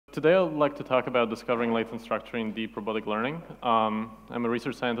Today I'd like to talk about discovering latent structure in deep robotic learning. I'm a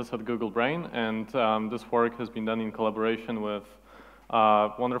research scientist at Google Brain, and this work has been done in collaboration with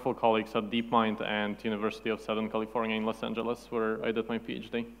wonderful colleagues at DeepMind and University of Southern California in Los Angeles, where I did my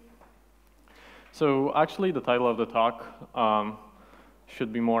PhD. So actually the title of the talk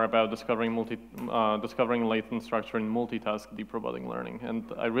should be more about discovering latent structure in multitask deep robotic learning.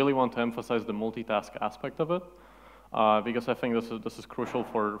 And I really want to emphasize the multitask aspect of it. Because I think this is crucial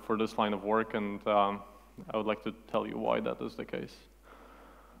for this line of work, and I would like to tell you why that is the case.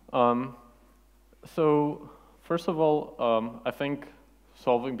 So first of all, I think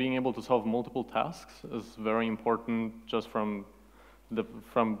being able to solve multiple tasks is very important just from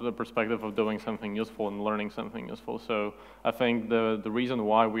the perspective of doing something useful and learning something useful. So I think the reason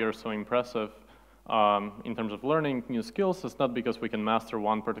why we are so impressive in terms of learning new skills is not because we can master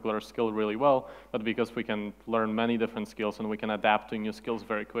one particular skill really well, but because we can learn many different skills and we can adapt to new skills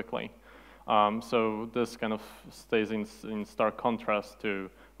very quickly. So this kind of stays in stark contrast to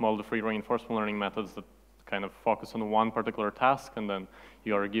model-free reinforcement learning methods that kind of focus on one particular task, and then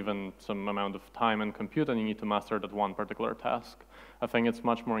you are given some amount of time and compute and you need to master that one particular task. I think it's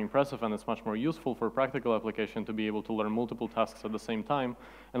much more impressive and it's much more useful for practical application to be able to learn multiple tasks at the same time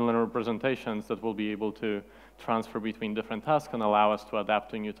and learn representations that will be able to transfer between different tasks and allow us to adapt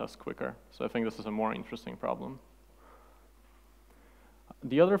to a new task quicker. So I think this is a more interesting problem.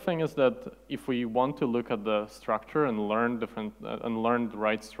 The other thing is that if we want to look at the structure and learn the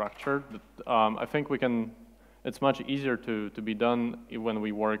right structure, I think it's much easier to be done when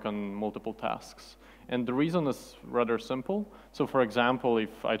we work on multiple tasks. And the reason is rather simple. So for example,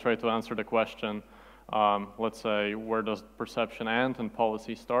 if I try to answer the question, let's say, where does perception end and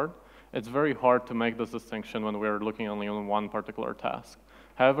policy start? It's very hard to make this distinction when we're looking only on one particular task.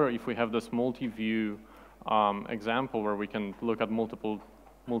 However, if we have this multi-view example where we can look at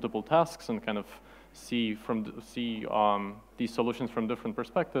multiple tasks and kind of see these solutions from different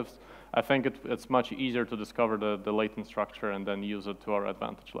perspectives, I think it's much easier to discover the latent structure and then use it to our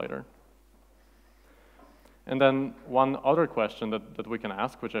advantage later. And then one other question that we can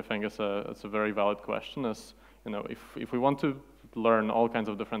ask, which I think is a very valid question, is, if we want to learn all kinds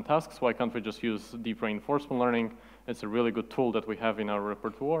of different tasks, why can't we just use deep reinforcement learning? It's a really good tool that we have in our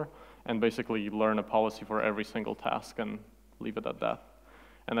repertoire, and basically learn a policy for every single task and leave it at that.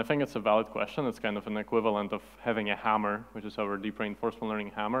 And I think it's a valid question. It's kind of an equivalent of having a hammer, which is our deep reinforcement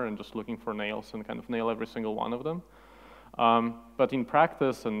learning hammer, and just looking for nails and kind of nail every single one of them. But in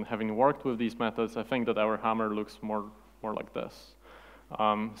practice, and having worked with these methods, I think that our hammer looks more like this.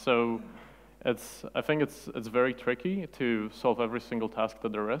 So I think it's very tricky to solve every single task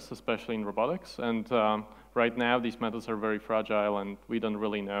that there is, especially in robotics. And right now, these methods are very fragile, and we don't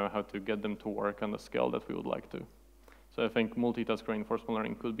really know how to get them to work on the scale that we would like to. So I think multitask reinforcement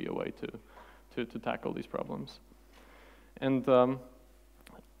learning could be a way to tackle these problems. And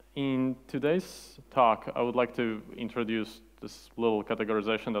in today's talk, I would like to introduce this little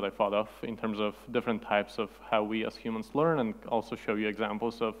categorization that I thought of in terms of different types of how we as humans learn, and also show you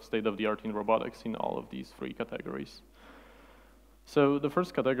examples of state-of-the-art in robotics in all of these three categories. So the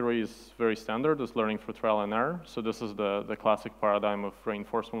first category is very standard, is learning through trial and error. So this is the classic paradigm of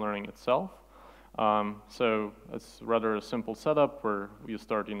reinforcement learning itself. So it's rather a simple setup where you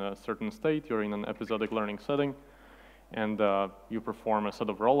start in a certain state, you're in an episodic learning setting, and you perform a set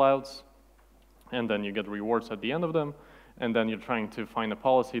of rollouts, and then you get rewards at the end of them, and then you're trying to find a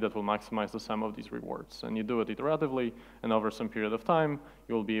policy that will maximize the sum of these rewards. And you do it iteratively, and over some period of time,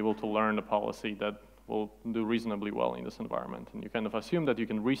 you will be able to learn a policy that will do reasonably well in this environment. And you kind of assume that you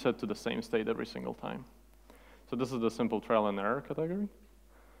can reset to the same state every single time. So this is the simple trial and error category.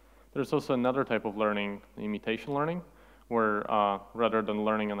 There's also another type of learning, imitation learning, where rather than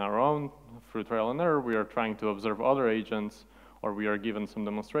learning on our own through trial and error, we are trying to observe other agents, or we are given some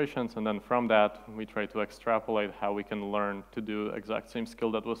demonstrations, and then from that, we try to extrapolate how we can learn to do the exact same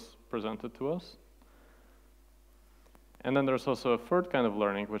skill that was presented to us. And then there's also a third kind of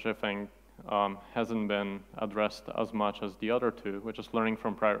learning, which I think hasn't been addressed as much as the other two, which is learning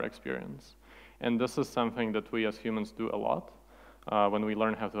from prior experience. And this is something that we as humans do a lot. When we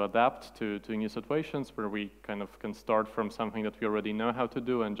learn how to adapt to new situations, where we kind of can start from something that we already know how to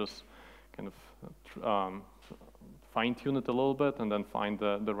do and just kind of fine-tune it a little bit and then find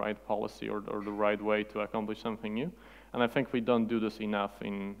the right policy or the right way to accomplish something new. And I think we don't do this enough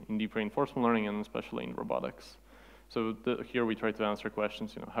in deep reinforcement learning, and especially in robotics. So here we try to answer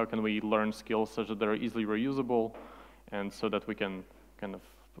questions, how can we learn skills such that they're easily reusable, and so that we can kind of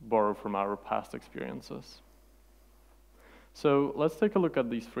borrow from our past experiences. So let's take a look at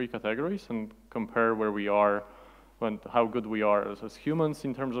these three categories and compare where we are how good we are as humans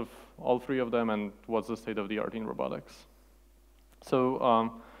in terms of all three of them, and what's the state of the art in robotics.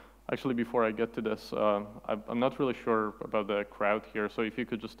 So actually, before I get to this, I'm not really sure about the crowd here, so if you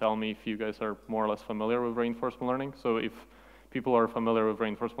could just tell me if you guys are more or less familiar with reinforcement learning. So if people are familiar with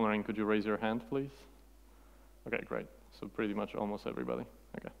reinforcement learning, could you raise your hand, please? Okay, great. So pretty much almost everybody.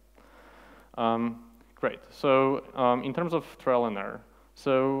 Okay. Great. So in terms of trial and error,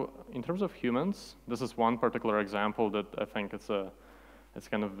 so in terms of humans, this is one particular example that I think it's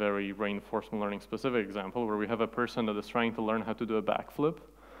kind of very reinforcement learning specific example where we have a person that is trying to learn how to do a backflip.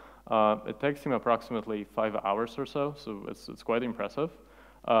 It takes him approximately 5 hours or so it's quite impressive.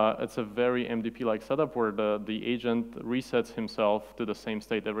 It's a very MDP-like setup where the agent resets himself to the same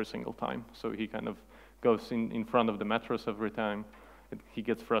state every single time. So he kind of goes in front of the mattress every time. He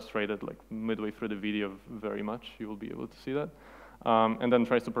gets frustrated like midway through the video very much. You will be able to see that. And then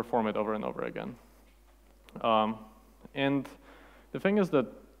tries to perform it over and over again. And the thing is that,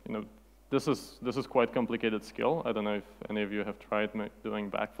 this is quite complicated skill. I don't know if any of you have tried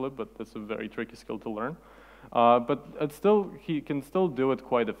doing backflip, but it's a very tricky skill to learn. But he can still do it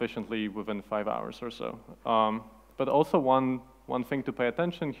quite efficiently within 5 hours or so. But also one thing to pay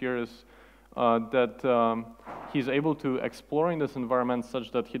attention here is that he's able to explore in this environment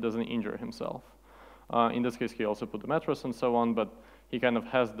such that he doesn't injure himself. In this case, he also put the mattress and so on, but he kind of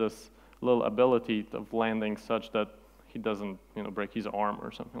has this little ability of landing such that he doesn't break his arm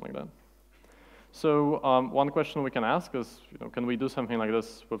or something like that. So one question we can ask is, can we do something like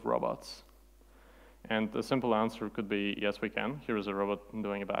this with robots? And the simple answer could be, yes, we can. Here is a robot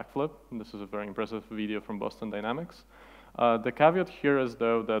doing a backflip. This is a very impressive video from Boston Dynamics. The caveat here is,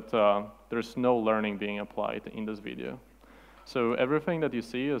 though, that there's no learning being applied in this video. So everything that you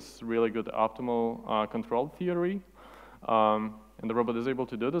see is really good optimal control theory. And the robot is able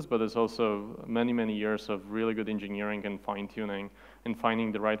to do this, but there's also many, many years of really good engineering and fine-tuning and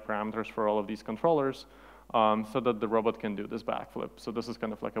finding the right parameters for all of these controllers so that the robot can do this backflip. So this is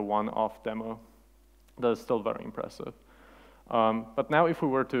kind of like a one-off demo that is still very impressive. But now if we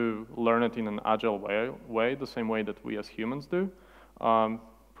were to learn it in an agile way, the same way that we as humans do,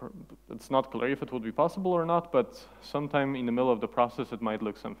 it's not clear if it would be possible or not, but sometime in the middle of the process, it might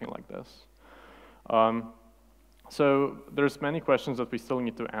look something like this. So there's many questions that we still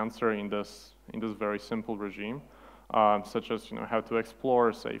need to answer in this very simple regime, such as how to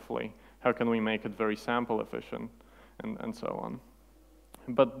explore safely, how can we make it very sample efficient, and so on.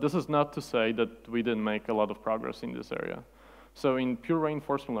 But this is not to say that we didn't make a lot of progress in this area. So in pure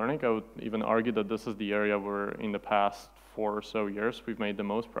reinforcement learning, I would even argue that this is the area where in the past 4 or so years we've made the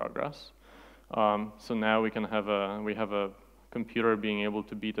most progress. So now we have a computer being able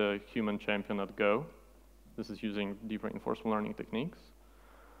to beat a human champion at Go. This is using deep reinforcement learning techniques.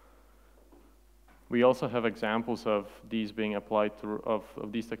 We also have examples of these being applied to of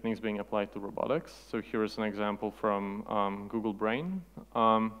these techniques being applied to robotics. So here is an example from Google Brain,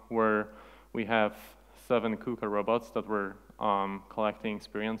 where we have 7 KUKA robots that were collecting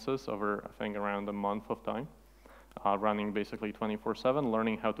experiences over, I think, around a month of time, running basically 24/7,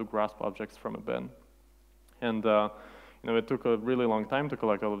 learning how to grasp objects from a bin. And it took a really long time to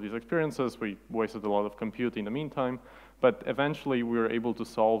collect all of these experiences. We wasted a lot of compute in the meantime, but eventually we were able to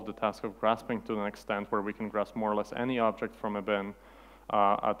solve the task of grasping to an extent where we can grasp more or less any object from a bin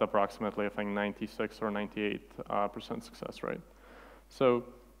at approximately, I think, 96 or 98% success rate. So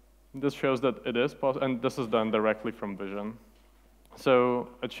this shows that it is possible, and this is done directly from vision. So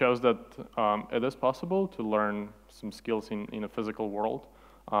it shows that it is possible to learn some skills in a physical world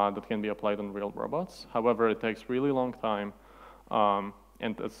that can be applied on real robots. However, it takes really long time,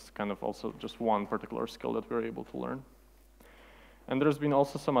 and it's kind of also just one particular skill that we're able to learn. And there's been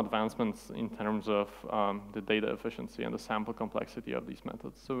also some advancements in terms of the data efficiency and the sample complexity of these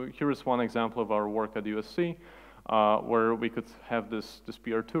methods. So here is one example of our work at USC, where we could have this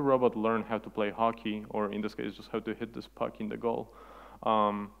PR2 robot learn how to play hockey, or in this case, just how to hit this puck in the goal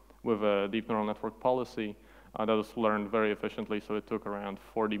with a deep neural network policy that was learned very efficiently. So it took around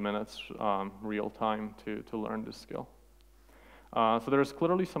 40 minutes real time to learn this skill. So there's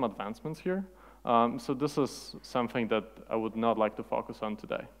clearly some advancements here. So this is something that I would not like to focus on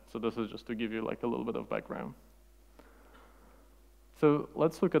today. So this is just to give you like a little bit of background. So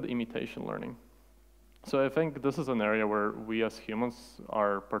let's look at imitation learning. So I think this is an area where we as humans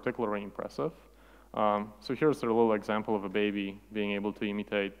are particularly impressive. So here's a little example of a baby being able to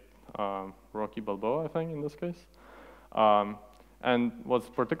imitate Rocky Balboa, I think, in this case. And what's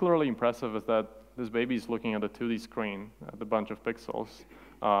particularly impressive is that this baby is looking at a 2D screen, at a bunch of pixels.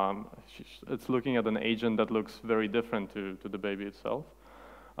 It's looking at an agent that looks very different to the baby itself.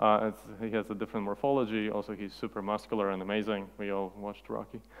 He has a different morphology. Also, he's super muscular and amazing. We all watched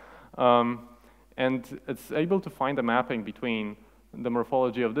Rocky. And it's able to find a mapping between the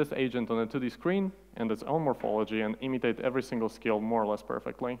morphology of this agent on a 2D screen and its own morphology and imitate every single skill more or less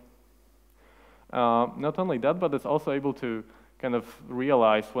perfectly. Not only that, but it's also able to kind of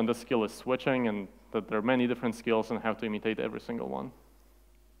realize when the skill is switching and that there are many different skills and how to imitate every single one.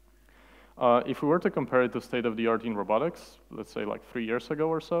 If we were to compare it to state-of-the-art in robotics, let's say like 3 years ago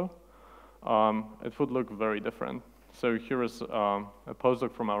or so, it would look very different. So here is a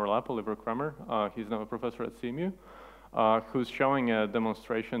postdoc from our lab, Oliver Kramer. He's now a professor at CMU, who's showing a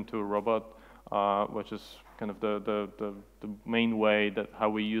demonstration to a robot, which is kind of the main way that how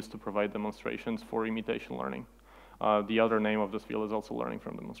we used to provide demonstrations for imitation learning. The other name of this field is also learning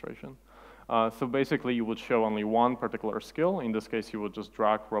from demonstration. So basically, you would show only one particular skill. In this case, you would just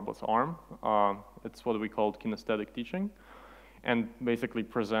drag robot's arm. It's what we call kinesthetic teaching, and basically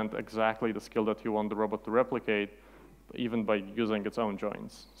present exactly the skill that you want the robot to replicate, even by using its own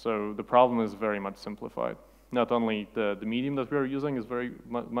joints. So the problem is very much simplified. Not only the medium that we are using is very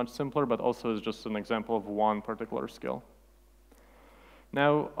much simpler, but also is just an example of one particular skill.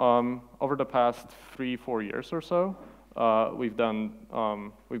 Now, over the past 3-4 years or so,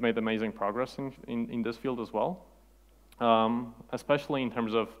 we've made amazing progress in this field as well, especially in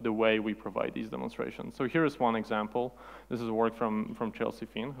terms of the way we provide these demonstrations. So here is one example. This is work from Chelsea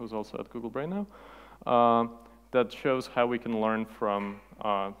Finn, who's also at Google Brain now, that shows how we can learn from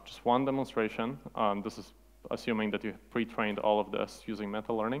just one demonstration. This is assuming that you pre-trained all of this using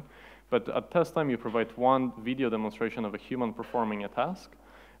meta-learning. But at test time, you provide one video demonstration of a human performing a task,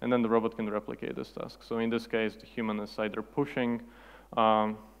 and then the robot can replicate this task. So in this case, the human is either pushing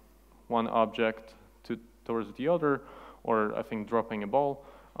one object towards the other, or I think dropping a ball.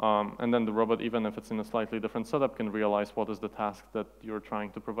 And then the robot, even if it's in a slightly different setup, can realize what is the task that you're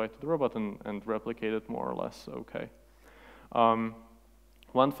trying to provide to the robot and replicate it more or less okay.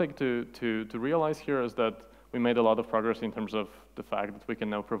 One thing to realize here is that we made a lot of progress in terms of the fact that we can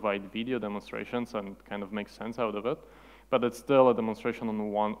now provide video demonstrations and kind of make sense out of it, but it's still a demonstration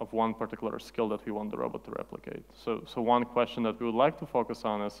of one particular skill that we want the robot to replicate. So one question that we would like to focus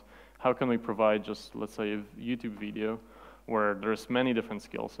on is how can we provide just, let's say, a YouTube video where there's many different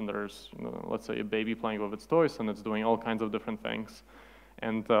skills and there's, let's say, a baby playing with its toys and it's doing all kinds of different things.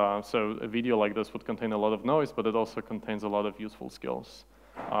 And so a video like this would contain a lot of noise, but it also contains a lot of useful skills.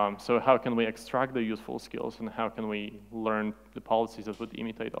 So how can we extract the useful skills and how can we learn the policies that would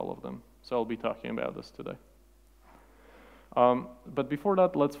imitate all of them? So I'll be talking about this today. But before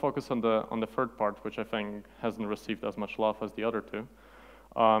that, let's focus on the third part, which I think hasn't received as much love as the other two.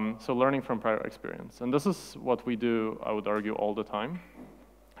 So learning from prior experience. And this is what we do, I would argue, all the time.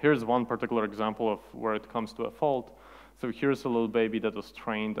 Here's one particular example of where it comes to a fault. So here's a little baby that was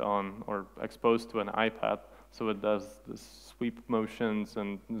trained on or exposed to an iPad. So it does the sweep motions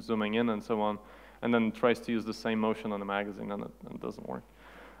and zooming in and so on, and then tries to use the same motion on a magazine and it doesn't work.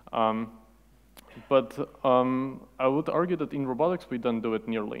 But I would argue that in robotics we don't do it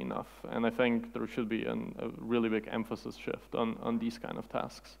nearly enough, and I think there should be a really big emphasis shift on these kind of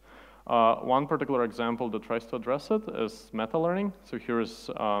tasks. One particular example that tries to address it is meta-learning. So here is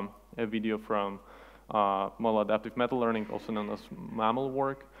a video from maladaptive meta-learning, also known as MAML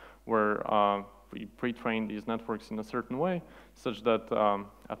work, where we pre-train these networks in a certain way, such that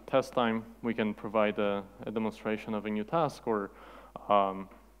at test time we can provide a demonstration of a new task, or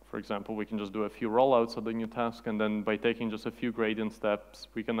for example, we can just do a few rollouts of the new task, and then by taking just a few gradient steps,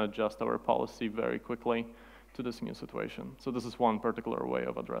 we can adjust our policy very quickly to this new situation. So this is one particular way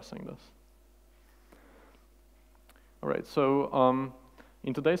of addressing this. All right, so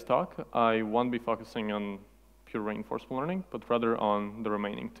in today's talk, I won't be focusing on pure reinforcement learning, but rather on the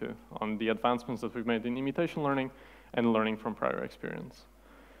remaining two, on the advancements that we've made in imitation learning and learning from prior experience.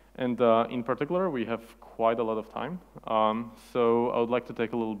 And in particular, we have quite a lot of time. So I would like to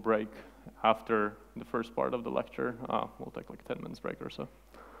take a little break after the first part of the lecture. We'll take like 10 minutes break or so.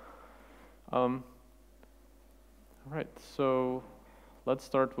 All right, so let's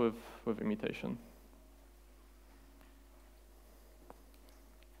start with imitation.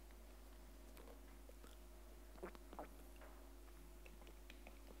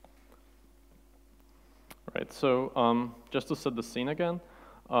 Right, so just to set the scene again,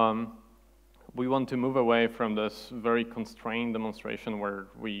 we want to move away from this very constrained demonstration where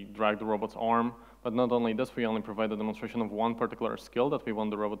we drag the robot's arm, but not only this, we only provide a demonstration of one particular skill that we want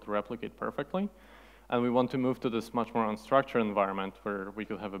the robot to replicate perfectly. And we want to move to this much more unstructured environment where we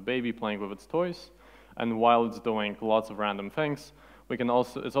could have a baby playing with its toys, and while it's doing lots of random things,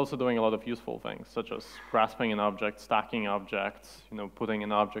 It's also doing a lot of useful things, such as grasping an object, stacking objects, putting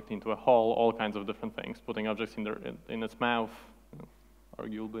an object into a hole, all kinds of different things, putting objects in its mouth,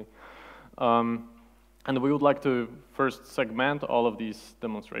 arguably. And we would like to first segment all of these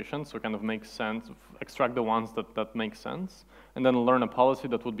demonstrations, so kind of make sense, extract the ones that make sense, and then learn a policy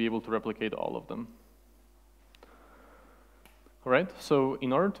that would be able to replicate all of them. All right, so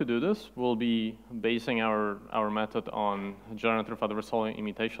in order to do this, we'll be basing our method on generative adversarial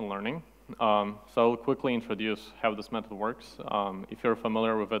imitation learning. So I'll quickly introduce how this method works. If you're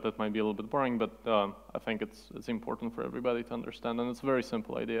familiar with it, it might be a little bit boring, but I think it's important for everybody to understand, and it's a very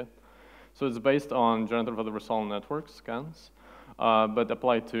simple idea. So it's based on generative adversarial network scans, but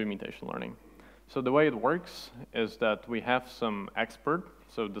applied to imitation learning. So the way it works is that we have some expert.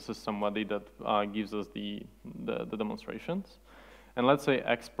 So this is somebody that gives us the demonstrations. And let's say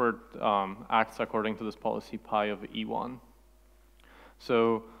expert acts according to this policy pi of E1.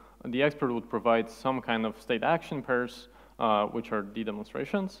 So the expert would provide some kind of state action pairs, which are the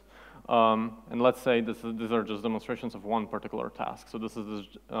demonstrations. And let's say these are just demonstrations of one particular task. So this is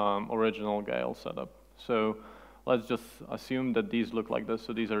this original Gale setup. So let's just assume that these look like this.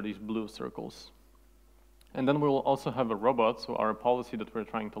 So these are these blue circles. And then we'll also have a robot, so our policy that we're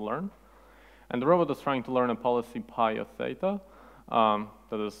trying to learn. And the robot is trying to learn a policy pi of theta.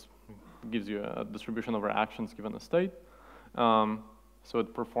 Gives you a distribution over actions given a state. So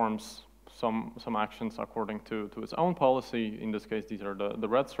it performs some actions according to its own policy. In this case, these are the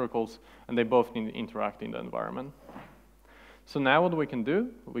red circles, and they both need to interact in the environment. So now what we can do,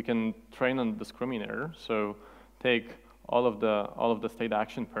 we can train a discriminator. So take all of the state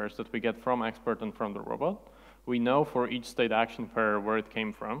action pairs that we get from expert and from the robot. We know for each state action pair where it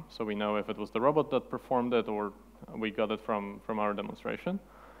came from. So we know if it was the robot that performed it or we got it from our demonstration.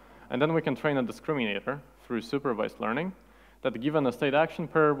 And then we can train a discriminator through supervised learning that given a state action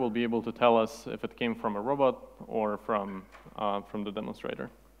pair will be able to tell us if it came from a robot or from the demonstrator.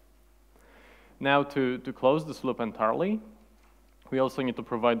 Now to close this loop entirely, we also need to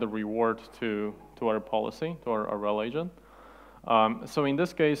provide the reward to our policy, to our rel agent. So in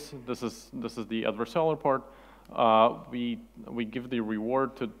this case, this is the adversarial part. We give the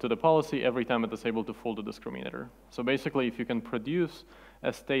reward to the policy every time it is able to fool the discriminator. So basically, if you can produce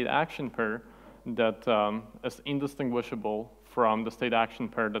a state action pair that is indistinguishable from the state action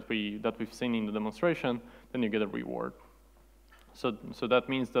pair that we've seen in the demonstration, then you get a reward. So that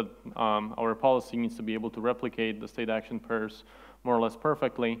means that our policy needs to be able to replicate the state action pairs more or less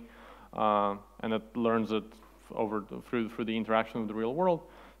perfectly, and it learns it through the interaction with the real world,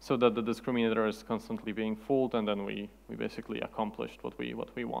 so that the discriminator is constantly being fooled, and then we basically accomplished what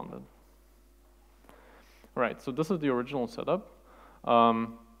we wanted. All right, so this is the original setup.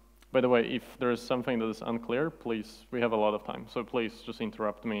 By the way, if there is something that is unclear, please, we have a lot of time, so please just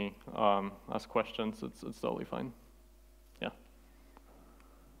interrupt me, ask questions, it's totally fine. Yeah.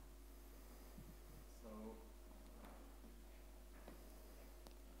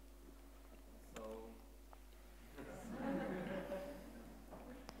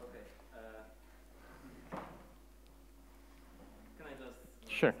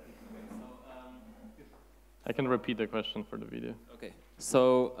 Sure. I can repeat the question for the video. Okay.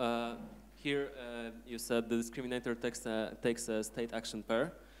 So here you said the discriminator takes a state action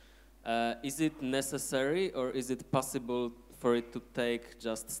pair. Is it necessary or is it possible for it to take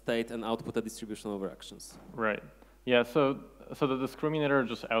just state and output a distribution over actions? Right. Yeah. So the discriminator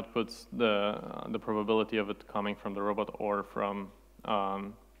just outputs the probability of it coming from the robot or from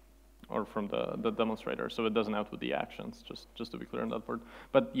the demonstrator, so it doesn't output the actions, just to be clear on that part.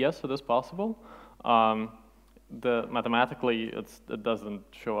 But yes, it is possible. Mathematically, it doesn't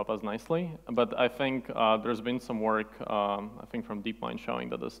show up as nicely, but I think there's been some work, I think from DeepMind, showing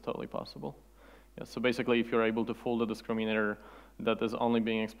that it's totally possible. Yeah, so basically, if you're able to fool the discriminator that is only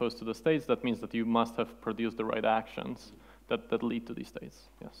being exposed to the states, that means that you must have produced the right actions that lead to these states.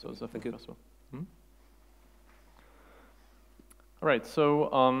 Yeah, so it's definitely possible. All right,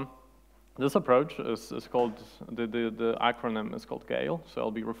 so this approach is called, the acronym is called Gale, so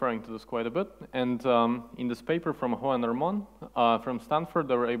I'll be referring to this quite a bit. And in this paper from Ho and Ramon from Stanford,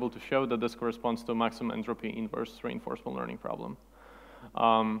 they were able to show that this corresponds to a maximum entropy inverse reinforcement learning problem.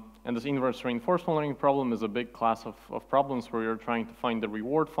 And this inverse reinforcement learning problem is a big class of problems where you're trying to find the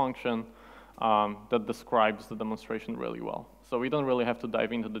reward function that describes the demonstration really well. So we don't really have to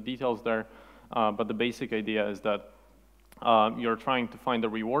dive into the details there, but the basic idea is that you're trying to find a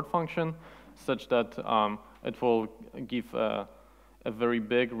reward function such that it will give a very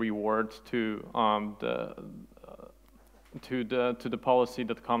big reward to to the policy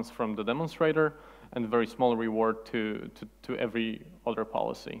that comes from the demonstrator, and very small reward to every other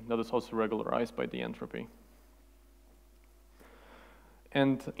policy that is also regularized by the entropy.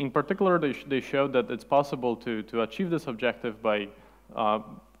 And in particular, they showed that it's possible to achieve this objective by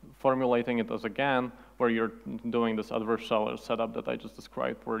formulating it as a GAN, where you're doing this adversarial setup that I just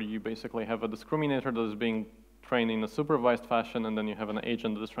described, where you basically have a discriminator that is being trained in a supervised fashion, and then you have an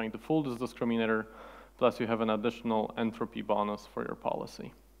agent that is trying to fool this discriminator, plus you have an additional entropy bonus for your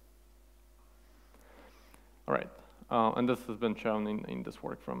policy. All right, and this has been shown in this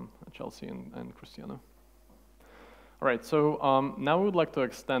work from Chelsea and Cristiano. All right, so now we would like to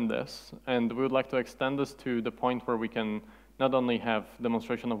extend this, and we would like to extend this to the point where we can not only have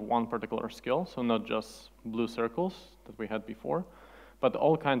demonstration of one particular skill, so not just blue circles that we had before, but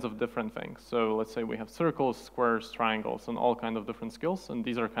all kinds of different things. So let's say we have circles, squares, triangles, and all kinds of different skills, and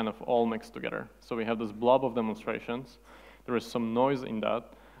these are kind of all mixed together. So we have this blob of demonstrations. There is some noise in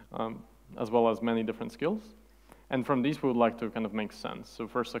that, as well as many different skills. And from these, we would like to kind of make sense. So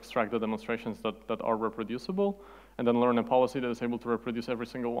first extract the demonstrations that are reproducible, and then learn a policy that is able to reproduce every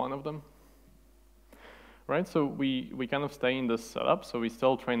single one of them. Right, so we kind of stay in this setup. So we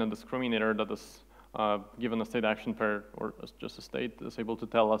still train a discriminator that is given a state action pair, or just a state, is able to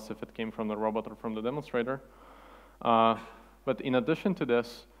tell us if it came from the robot or from the demonstrator. But in addition to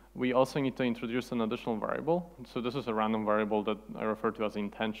this, we also need to introduce an additional variable. So this is a random variable that I refer to as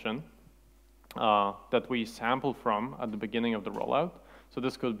intention, that we sample from at the beginning of the rollout. So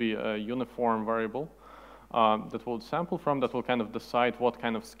this could be a uniform variable that we'll sample from, that will kind of decide what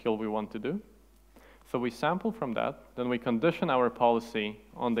kind of skill we want to do. So we sample from that, then we condition our policy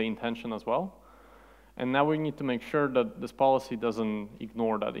on the intention as well. And now we need to make sure that this policy doesn't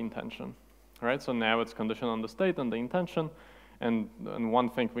ignore that intention, right? So now it's conditioned on the state and the intention. And one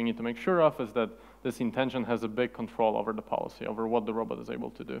thing we need to make sure of is that this intention has a big control over the policy, over what the robot is able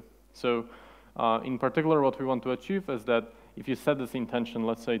to do. So in particular, what we want to achieve is that if you set this intention,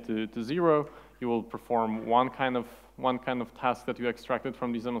 let's say to 0, you will perform one kind of task that you extracted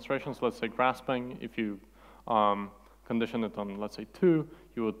from these demonstrations, let's say grasping. If you condition it on, let's say 2,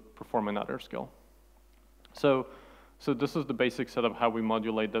 you would perform another skill. So this is the basic setup how we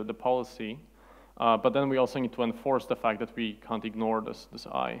modulate the policy. But then we also need to enforce the fact that we can't ignore this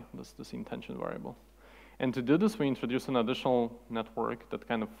intention variable. And to do this, we introduce an additional network that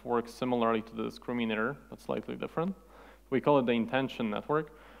kind of works similarly to the discriminator, but slightly different. We call it the intention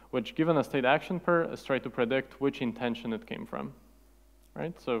network, which, given a state action pair, is trying to predict which intention it came from,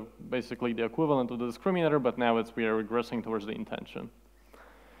 right? So basically the equivalent of the discriminator, but now we are regressing towards the intention.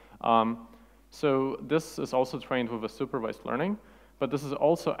 So this is also trained with a supervised learning, but this is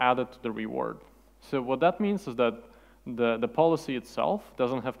also added to the reward. So what that means is that the policy itself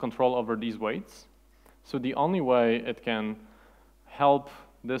doesn't have control over these weights. So the only way it can help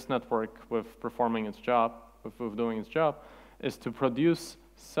this network with performing its job, with doing its job, is to produce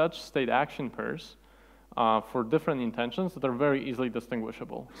such state action pairs for different intentions that are very easily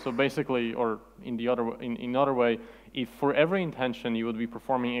distinguishable. So basically, or in other way, if for every intention you would be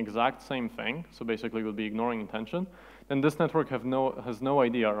performing exact same thing, so basically you would be ignoring intention, then this network has no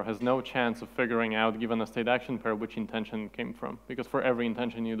idea or has no chance of figuring out, given a state action pair, which intention came from, because for every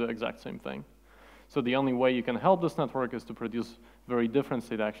intention you do the exact same thing. So the only way you can help this network is to produce very different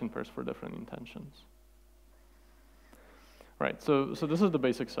state action pairs for different intentions. Right, so this is the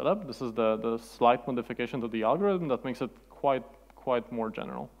basic setup. This is the slight modification to the algorithm that makes it quite more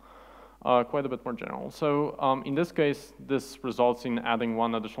general, quite a bit more general. So in this case, this results in adding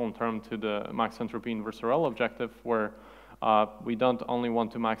one additional term to the max entropy inversarial objective, where we don't only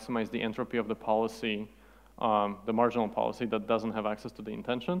want to maximize the entropy of the policy, the marginal policy that doesn't have access to the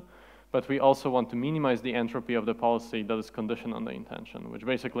intention, but we also want to minimize the entropy of the policy that is conditioned on the intention, which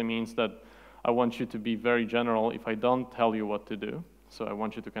basically means that I want you to be very general if I don't tell you what to do. So I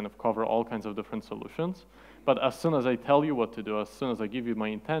want you to kind of cover all kinds of different solutions. But as soon as I tell you what to do, as soon as I give you my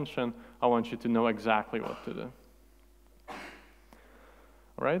intention, I want you to know exactly what to do. All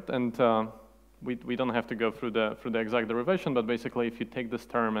right, and we don't have to go through the exact derivation, but basically if you take this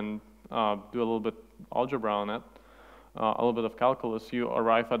term and do a little bit algebra on it, a little bit of calculus, you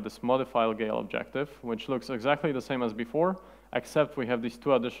arrive at this modified Gale objective, which looks exactly the same as before, except we have these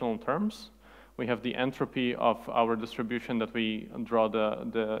two additional terms. We have the entropy of our distribution that we draw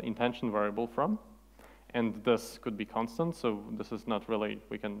the intention variable from, and this could be constant, so this is not really,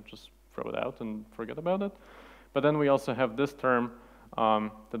 we can just throw it out and forget about it. But then we also have this term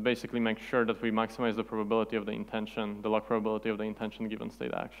that basically makes sure that we maximize the probability of the intention, the log probability of the intention given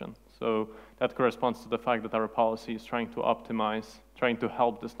state action. So that corresponds to the fact that our policy is trying to optimize, trying to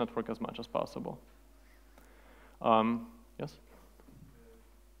help this network as much as possible. Yes?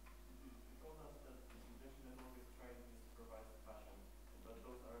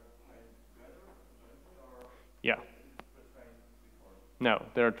 Yeah. No,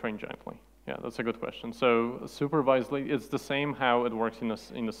 they're trained jointly. Yeah, that's a good question. So supervisedly, it's the same how it works in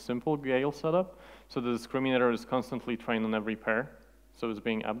a simple Gale setup. So the discriminator is constantly trained on every pair. So it's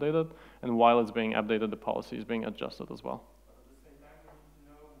being updated, and while it's being updated, the policy is being adjusted as well. But at the same time, we need to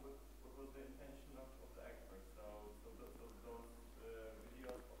know what was the intention of the expert. So those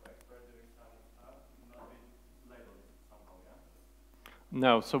videos of expert doing some stuff not be labeled somehow, yeah?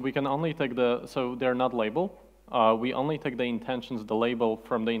 No, so we can only take so they're not labeled. We only take the intentions, the label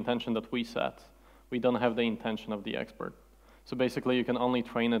from the intention that we set. We don't have the intention of the expert. So basically, you can only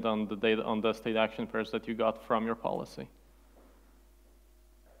train it on the data, on the state action pairs that you got from your policy.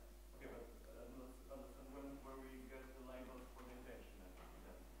 Okay, but understand where we get the labels for the intention.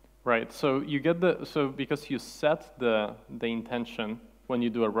 Right. So you get because you set the intention when you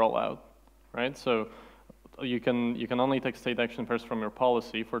do a rollout, right? So you can only take state action pairs from your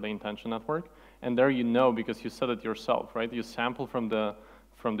policy for the intention network, and there you know because you set it yourself, right? You sample from the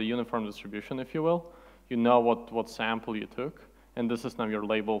uniform distribution, if you will. You know what sample you took, and this is now your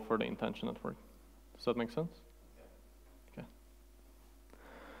label for the intention network. Does that make sense? Okay.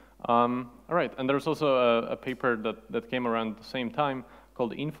 All right, and there's also a paper that came around the same time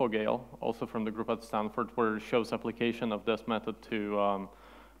called InfoGale, also from the group at Stanford, where it shows application of this method to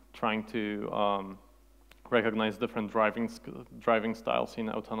trying to recognize different driving styles in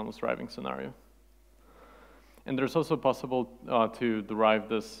autonomous driving scenario. And there's also possible to derive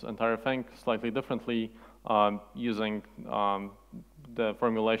this entire thing slightly differently using the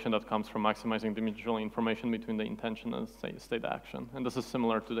formulation that comes from maximizing the mutual information between the intention and state action. And this is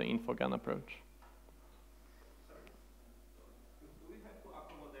similar to the InfoGAN approach. Do we have to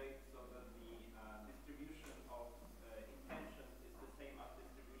accommodate so that the distribution of intentions is the same as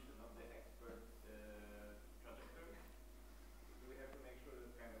distribution of the expert trajectory? Do we have to make sure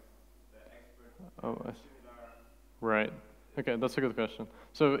that kind of the expert similar? Right. Okay, that's a good question.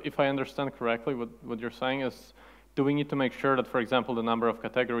 So if I understand correctly, what you're saying is, do we need to make sure that, for example, the number of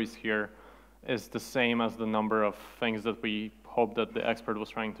categories here is the same as the number of things that we hope that the expert was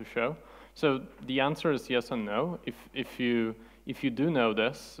trying to show? So the answer is yes and no. If you do know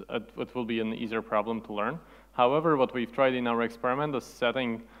this, it will be an easier problem to learn. However, what we've tried in our experiment is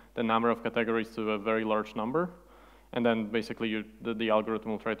setting the number of categories to a very large number. And then basically the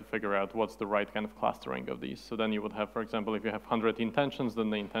algorithm will try to figure out what's the right kind of clustering of these. So then you would have, for example, if you have 100 intentions, then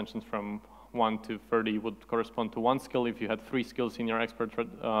the intentions from 1 to 30 would correspond to one skill. If you had 3 skills in your expert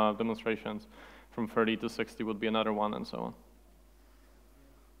demonstrations, from 30 to 60 would be another one, and so on.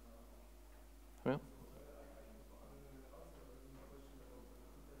 Yeah?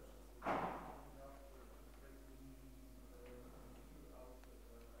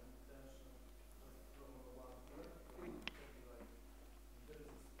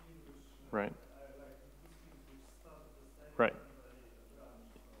 Right. Right.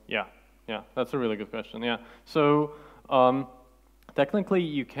 Yeah, that's a really good question. Yeah, so technically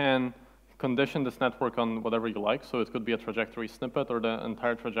you can condition this network on whatever you like. So it could be a trajectory snippet or the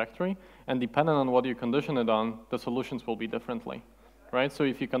entire trajectory, and depending on what you condition it on, the solutions will be differently, right? So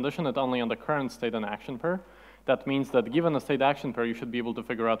if you condition it only on the current state and action pair, that means that given a state action pair, you should be able to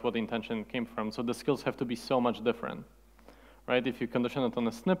figure out what the intention came from. So the skills have to be so much different, right? If you condition it on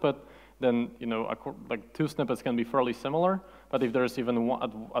a snippet, then like 2 snippets can be fairly similar. But if there's even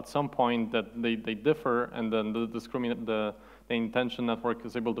one, at some point that they differ, and then the intention network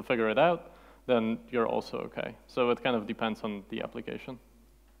is able to figure it out, then you're also okay. So it kind of depends on the application.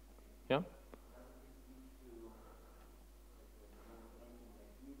 Yeah.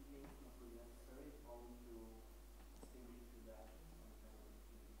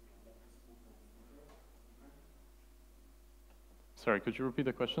 Sorry, could you repeat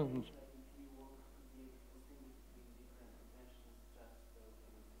the question?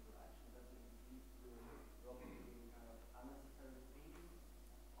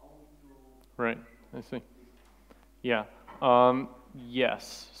 Right, I see. Yeah,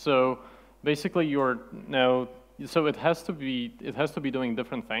 yes. So basically so it has to be doing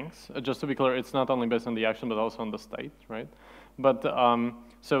different things. Just to be clear, it's not only based on the action, but also on the state, right? But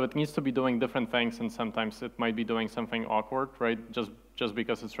so it needs to be doing different things, and sometimes it might be doing something awkward, right? Just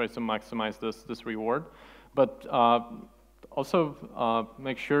because it tries to maximize this reward. But also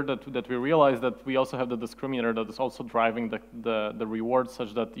make sure that we realize that we also have the discriminator that is also driving the reward,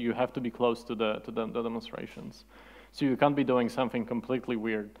 such that you have to be close to the demonstrations. So you can't be doing something completely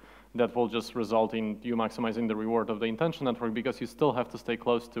weird that will just result in you maximizing the reward of the intention network, because you still have to stay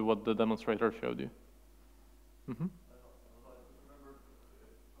close to what the demonstrator showed you. Mm-hmm.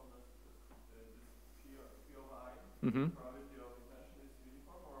 Mm-hmm. Probability of intention is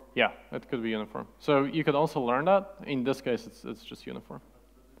uniform, or Yeah, it could be uniform. So you could also learn that. In this case, it's just uniform.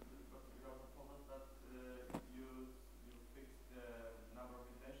 but you have proposed that you fix the number of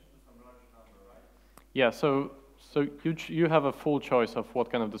intentions to some large number, right? Yeah, so you have a full choice of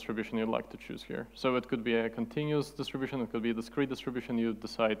what kind of distribution you'd like to choose here. So it could be a continuous distribution, it could be a discrete distribution. You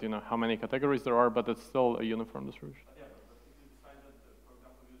decide, how many categories there are, but it's still a uniform distribution. But yeah, but if you decide that, for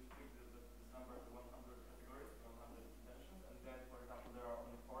example, you fix this number to 100 categories, 100 intentions, and then, for example, there are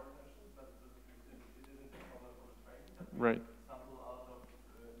only 4 intentions, but it isn't a problem for the training. Right. Sample a lot of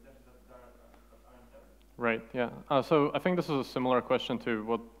intentions that aren't there. Right, yeah. So I think this is a similar question to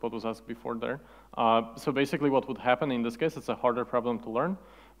what was asked before there. So basically what would happen in this case, it's a harder problem to learn,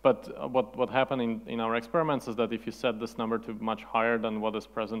 but what happened in our experiments is that if you set this number to much higher than what is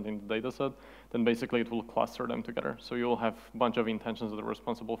present in the data set, then basically it will cluster them together. So you will have a bunch of intentions that are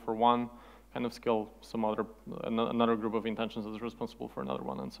responsible for one kind of skill, another group of intentions that is responsible for another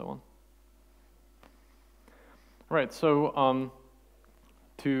one, and so on. Right, so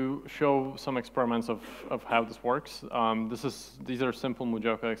to show some experiments of how this works. These are simple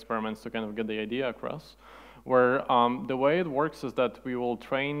Mujoka experiments to kind of get the idea across, where the way it works is that we will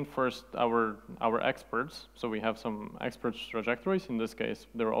train first our experts. So we have some experts trajectories. In this case,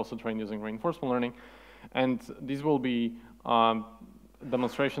 they're also trained using reinforcement learning. And these will be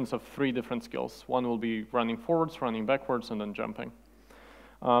demonstrations of 3 different skills. One will be running forwards, running backwards, and then jumping.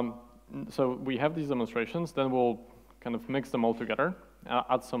 So we have these demonstrations, then we'll kind of mix them all together,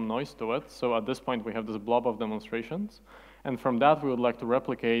 add some noise to it. So at this point, we have this blob of demonstrations. And from that, we would like to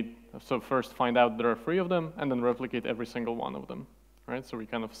replicate, so first find out there are 3 of them, and then replicate every single one of them, right? So we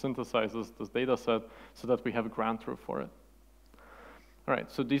kind of synthesize this data set so that we have a ground truth for it. All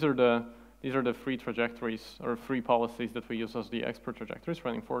right, so these are the 3 trajectories, or 3 policies that we use as the expert trajectories,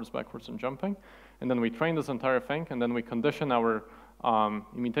 running forwards, backwards, and jumping. And then we train this entire thing, and then we condition our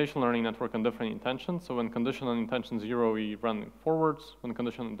imitation learning network on different intentions. So when condition on intention 0, we run forwards. When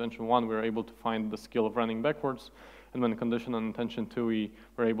condition on intention 1, we're able to find the skill of running backwards. And when condition on intention 2,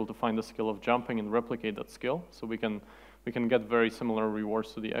 we're able to find the skill of jumping and replicate that skill. So we can get very similar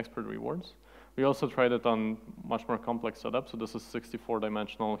rewards to the expert rewards. We also tried it on much more complex setup. So this is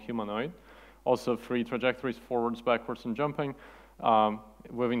 64-dimensional humanoid. Also 3 trajectories, forwards, backwards, and jumping.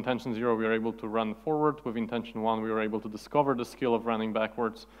 With intention 0, we were able to run forward. With intention 1, we were able to discover the skill of running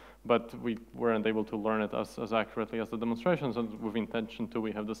backwards, but we weren't able to learn it as accurately as the demonstrations. And with intention 2,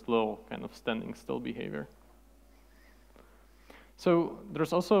 we have this little kind of standing still behavior. So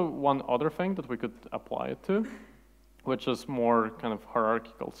there's also one other thing that we could apply it to, which is more kind of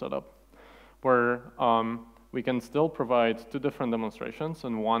hierarchical setup, where we can still provide 2 different demonstrations,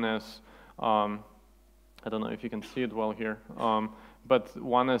 and one is I don't know if you can see it well here, but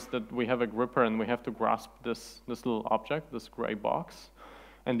one is that we have a gripper and we have to grasp this little object, this gray box.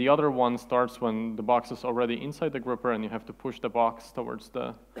 And the other one starts when the box is already inside the gripper and you have to push the box towards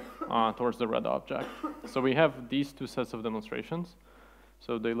the red object. So we have these 2 sets of demonstrations.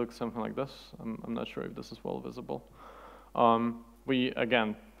 So they look something like this. I'm not sure if this is well visible. We,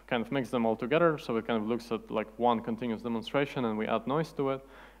 again, kind of mix them all together. So it kind of looks at like one continuous demonstration and we add noise to it.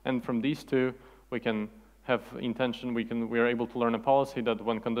 And from these 2, we can have intention, we are able to learn a policy that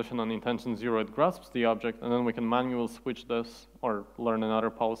when conditioned on intention 0, it grasps the object, and then we can manually switch this or learn another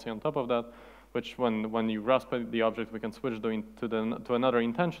policy on top of that, which when you grasp the object, we can switch to another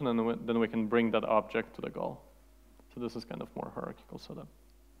intention, and then we can bring that object to the goal. So this is kind of more hierarchical setup.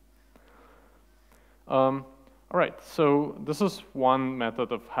 All right, so this is one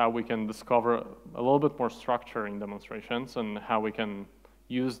method of how we can discover a little bit more structure in demonstrations and how we can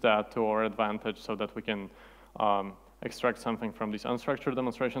use that to our advantage so that we can extract something from these unstructured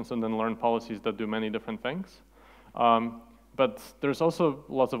demonstrations and then learn policies that do many different things. But there's also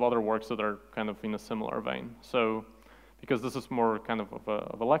lots of other works that are kind of in a similar vein. So because this is more kind of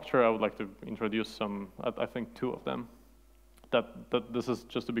a lecture, I would like to introduce some, I think 2 of them. This is,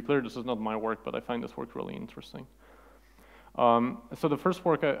 just to be clear, this is not my work, but I find this work really interesting. So the first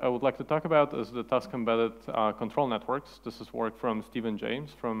work I would like to talk about is the task-embedded control networks. This is work from Stephen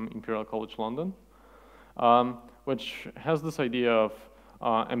James from Imperial College London, which has this idea of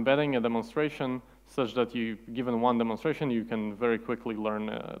embedding a demonstration such that given one demonstration, you can very quickly learn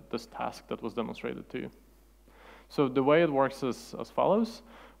this task that was demonstrated to you. So the way it works is as follows.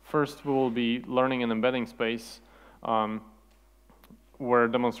 First, we will be learning an embedding space where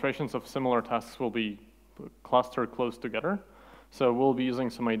demonstrations of similar tasks will be clustered close together. So we'll be using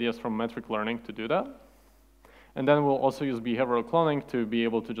some ideas from metric learning to do that. And then we'll also use behavioral cloning to be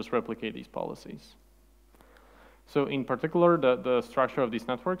able to just replicate these policies. So in particular, the structure of these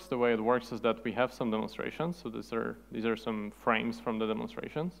networks, the way it works is that we have some demonstrations. So these are some frames from the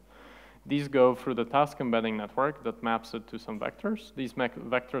demonstrations. These go through the task embedding network that maps it to some vectors. These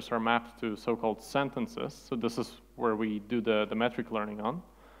vectors are mapped to so-called sentences. So this is where we do the metric learning on.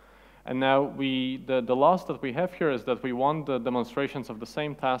 And now the loss that we have here is that we want the demonstrations of the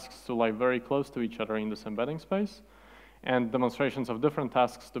same tasks to lie very close to each other in this embedding space, and demonstrations of different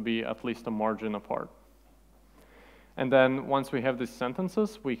tasks to be at least a margin apart. And then once we have these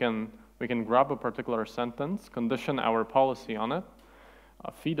sentences, we can grab a particular sentence, condition our policy on it,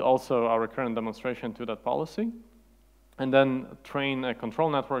 feed also our current demonstration to that policy, and then train a control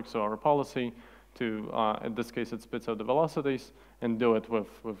network, so our policy, to, in this case, it spits out the velocities, and do it with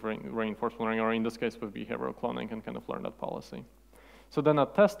reinforcement learning, or in this case, with behavioral cloning, and kind of learn that policy. So then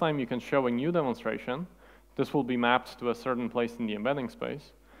at test time, you can show a new demonstration. This will be mapped to a certain place in the embedding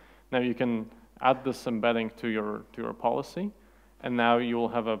space. Now you can add this embedding to your policy, and now you will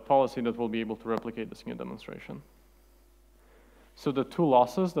have a policy that will be able to replicate this new demonstration. So the two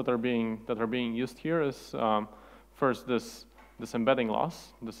losses that are being used here is first this embedding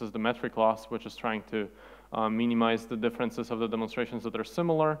loss. This is the metric loss, which is trying to minimize the differences of the demonstrations that are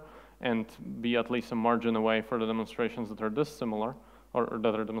similar and be at least a margin away for the demonstrations that are dissimilar, or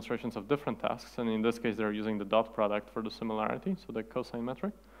that are demonstrations of different tasks. And in this case, they're using the dot product for the similarity, so the cosine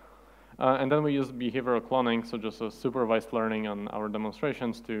metric. And then we use behavioral cloning, so just a supervised learning on our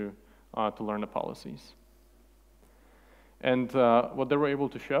demonstrations to learn the policies. And what they were able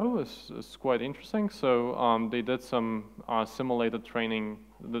to show is quite interesting. So they did some simulated training,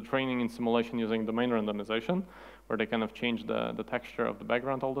 the training in simulation using domain randomization, where they kind of changed the texture of the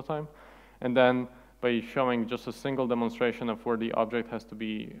background all the time. And then by showing just a single demonstration of where the object has to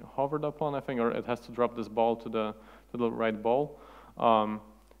be hovered upon, I think, or it has to drop this ball to the right ball.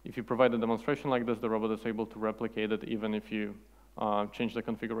 If you provide a demonstration like this, the robot is able to replicate it even if you change the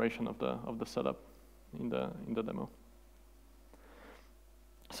configuration of the setup in the demo.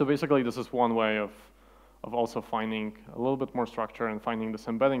 So basically, this is one way of also finding a little bit more structure and finding this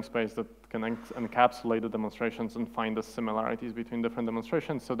embedding space that can encapsulate the demonstrations and find the similarities between different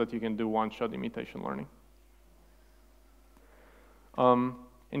demonstrations so that you can do one-shot imitation learning.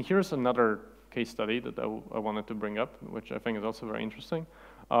 And here's another case study that I wanted to bring up, which I think is also very interesting.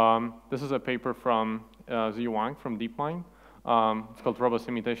 This is a paper from Zhi Wang from DeepMind. It's called Robust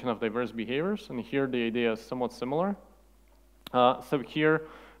Imitation of Diverse Behaviors, and here the idea is somewhat similar. So here,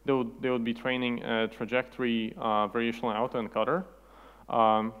 they would be training a trajectory variational autoencoder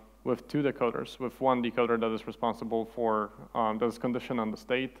with two decoders, with one decoder that is responsible for, that is conditioned on the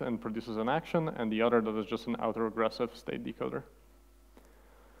state and produces an action, and the other that is just an autoregressive state decoder.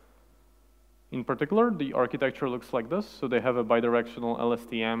 In particular, the architecture looks like this. So they have a bidirectional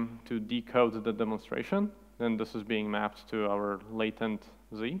LSTM to decode the demonstration. Then this is being mapped to our latent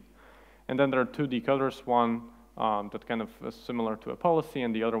Z. And then there are two decoders, one that kind of is similar to a policy,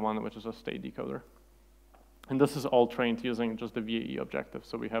 and the other one which is a state decoder. And this is all trained using just the VAE objective.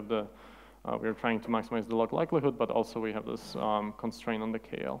 So we have we're trying to maximize the log likelihood, but also we have this constraint on the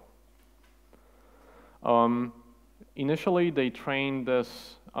KL. Initially, they trained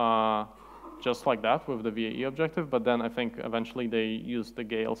this just like that with the VAE objective, but then I think eventually they used the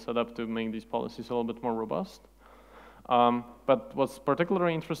Gale setup to make these policies a little bit more robust. But what's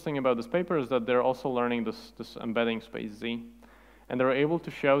particularly interesting about this paper is that they're also learning this embedding space Z. And they're able to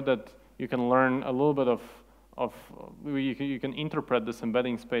show that you can learn a little bit you can interpret this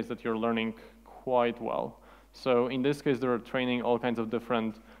embedding space that you're learning quite well. So in this case, they were training all kinds of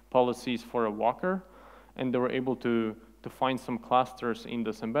different policies for a walker, and they were able to find some clusters in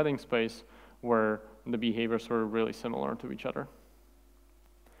this embedding space where the behaviors were really similar to each other.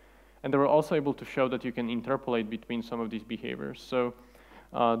 And they were also able to show that you can interpolate between some of these behaviors. So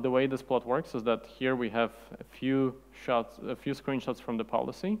the way this plot works is that here we have a few screenshots from the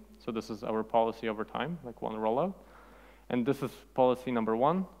policy. So this is our policy over time, like one rollout. And this is policy number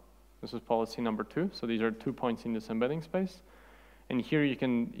 1. This is policy number 2. So these are 2 points in this embedding space. And here you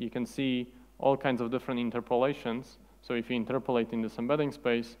can see all kinds of different interpolations. So if you interpolate in this embedding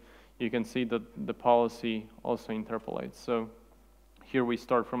space, you can see that the policy also interpolates. So here we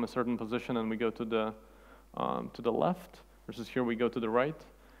start from a certain position and we go to the left, versus here we go to the right.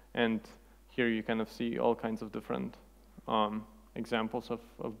 And here you kind of see all kinds of different examples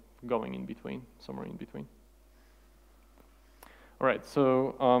of going in between, somewhere in between. All right,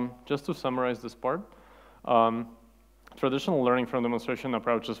 so just to summarize this part, traditional learning from demonstration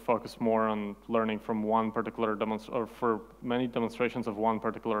approaches focus more on learning from one particular or for many demonstrations of one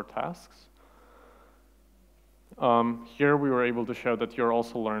particular tasks. Here we were able to show that you're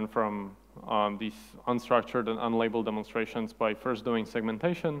also learn from these unstructured and unlabeled demonstrations by first doing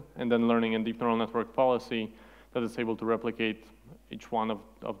segmentation and then learning a deep neural network policy that is able to replicate each one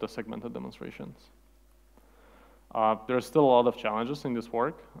of the segmented demonstrations. There's still a lot of challenges in this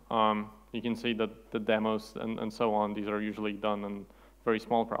work. You can see that the demos and so on, these are usually done on very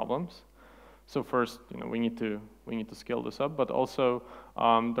small problems. So first, we need to scale this up, but also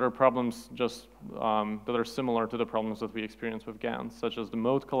there are problems just that are similar to the problems that we experience with GANs, such as the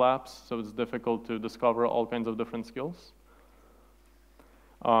mode collapse. So it's difficult to discover all kinds of different skills.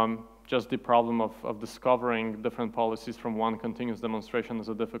 Just the problem of discovering different policies from one continuous demonstration is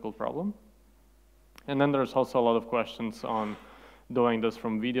a difficult problem. And then there's also a lot of questions on doing this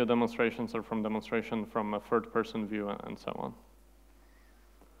from video demonstrations or from demonstration from a third-person view and so on.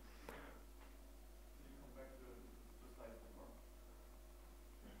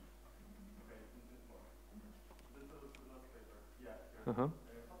 Uh-huh.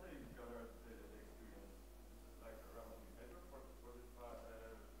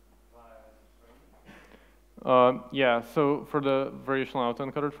 Yeah, so for the variational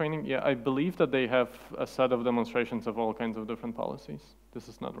autoencoder training, yeah, I believe that they have a set of demonstrations of all kinds of different policies. This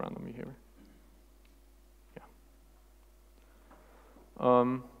is not random behavior. Yeah.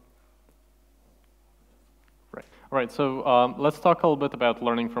 Right. All right, so let's talk a little bit about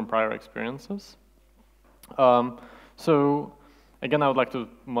learning from prior experiences. So again, I would like to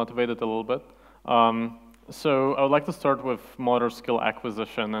motivate it a little bit. So I would like to start with motor skill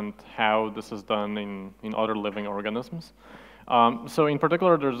acquisition and how this is done in other living organisms. So in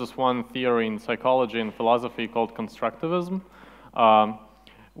particular, there's this one theory in psychology and philosophy called constructivism,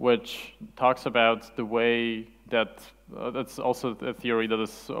 which talks about the way that, that's also a theory that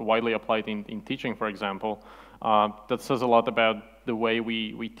is widely applied in teaching, for example, that says a lot about the way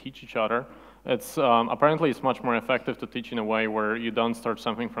we teach each other. It's apparently it's much more effective to teach in a way where you don't start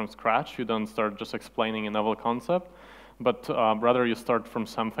something from scratch, you don't start just explaining a novel concept, but rather you start from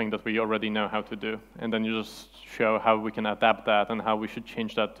something that we already know how to do, and then you just show how we can adapt that and how we should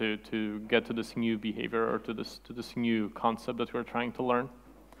change that to get to this new behavior or to this new concept that we're trying to learn.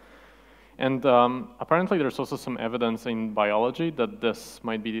 And apparently there's also some evidence in biology that this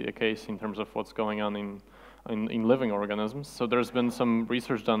might be the case in terms of what's going on in living organisms. So there's been some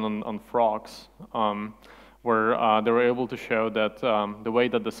research done on frogs where they were able to show that the way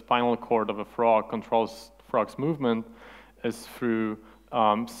that the spinal cord of a frog controls frog's movement is through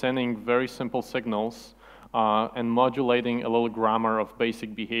sending very simple signals and modulating a little grammar of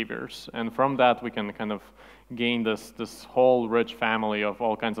basic behaviors. And from that we can kind of gain this whole rich family of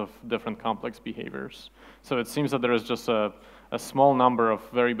all kinds of different complex behaviors. So it seems that there is just a small number of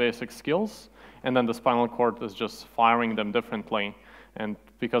very basic skills, and then the spinal cord is just firing them differently, and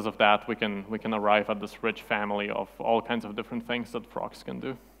because of that we can arrive at this rich family of all kinds of different things that frogs can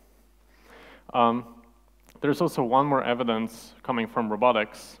do. There's also one more evidence coming from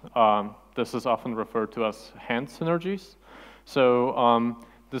robotics. This is often referred to as hand synergies. So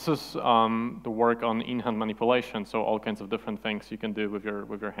this is the work on in-hand manipulation, so all kinds of different things you can do with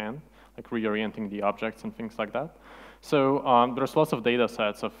your hand, like reorienting the objects and things like that. So there's lots of data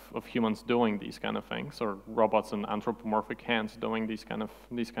sets of humans doing these kind of things, or robots and anthropomorphic hands doing these kind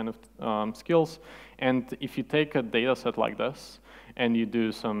of skills. And if you take a data set like this and you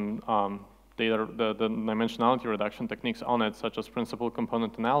do some the dimensionality reduction techniques on it, such as principal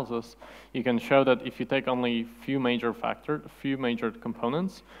component analysis, you can show that if you take only few major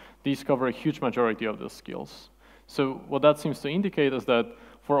components, these cover a huge majority of the skills. So what that seems to indicate is that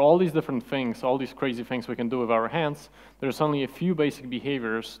for all these different things, all these crazy things we can do with our hands, there's only a few basic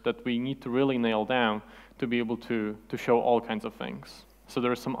behaviors that we need to really nail down to be able to show all kinds of things. So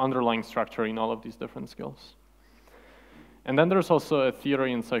there's some underlying structure in all of these different skills. And then there's also a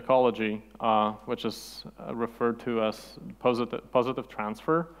theory in psychology, which is referred to as positive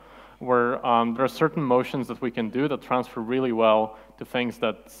transfer, where there are certain motions that we can do that transfer really well to things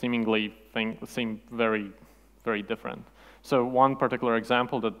that seemingly seem very, very different. So one particular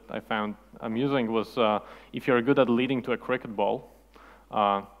example that I found amusing was if you're good at leading to a cricket ball,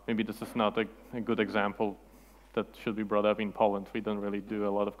 maybe this is not a good example that should be brought up in Poland. We don't really do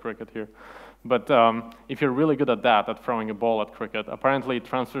a lot of cricket here. But if you're really good at that, at throwing a ball at cricket, apparently it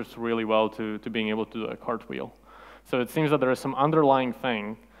transfers really well to being able to do a cartwheel. So it seems that there is some underlying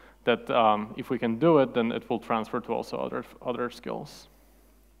thing that if we can do it, then it will transfer to also other skills.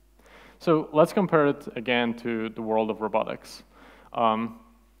 So let's compare it again to the world of robotics.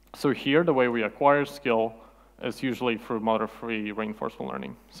 So here, the way we acquire skill is usually through model-free reinforcement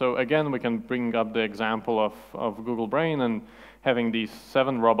learning. So again, we can bring up the example of Google Brain and having these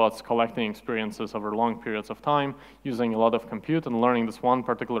 7 robots collecting experiences over long periods of time, using a lot of compute and learning this one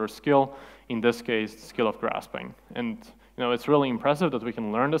particular skill, in this case, the skill of grasping. And it's really impressive that we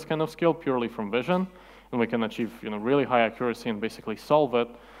can learn this kind of skill purely from vision, and we can achieve really high accuracy and basically solve it.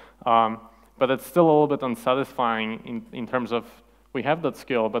 But it's still a little bit unsatisfying in terms of we have that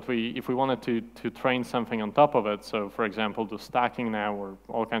skill, but if we wanted to train something on top of it, so for example, do stacking now or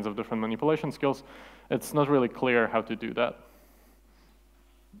all kinds of different manipulation skills, it's not really clear how to do that.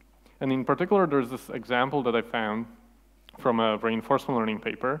 And in particular, there's this example that I found from a reinforcement learning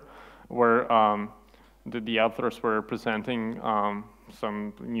paper where the authors were presenting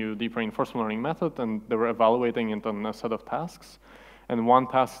some new deep reinforcement learning method, and they were evaluating it on a set of tasks. And one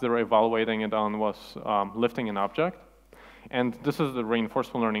task they were evaluating it on was lifting an object. And this is the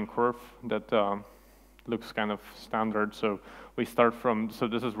reinforcement learning curve that looks kind of standard. So we start from, so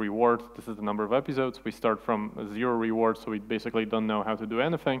this is reward, this is the number of episodes. We start from 0 reward, so we basically don't know how to do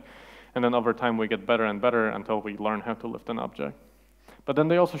anything. And then over time we get better and better until we learn how to lift an object. But then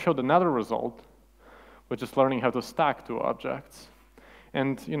they also showed another result, which is learning how to stack 2 objects.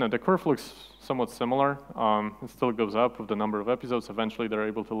 And the curve looks somewhat similar. It still goes up with the number of episodes. Eventually they're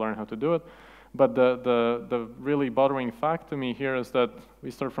able to learn how to do it. But the really bothering fact to me here is that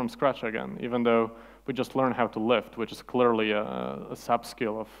we start from scratch again, even though we just learn how to lift, which is clearly a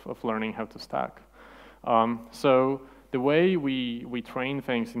sub-skill of learning how to stack. So the way we train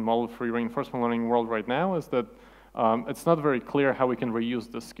things in model-free reinforcement learning world right now is that it's not very clear how we can reuse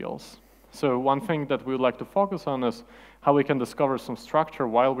the skills. So one thing that we would like to focus on is how we can discover some structure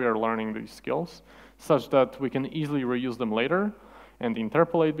while we are learning these skills, such that we can easily reuse them later and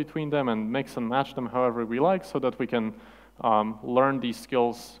interpolate between them and mix and match them however we like, so that we can learn these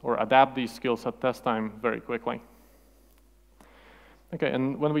skills or adapt these skills at test time very quickly. Okay,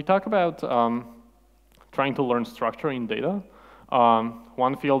 and when we talk about trying to learn structure in data,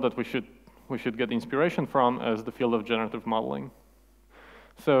 one field that we should get inspiration from is the field of generative modeling.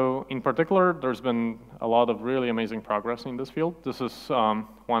 So in particular, there's been a lot of really amazing progress in this field. This is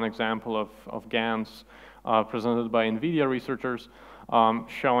one example of GANs presented by NVIDIA researchers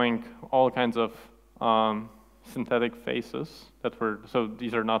showing all kinds of synthetic faces that were, so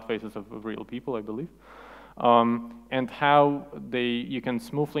these are not faces of real people, I believe, and how you can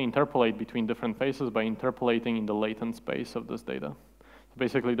smoothly interpolate between different faces by interpolating in the latent space of this data.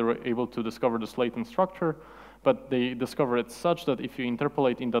 Basically, they were able to discover this latent structure, but they discover it such that if you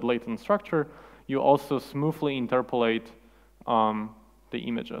interpolate in that latent structure, you also smoothly interpolate the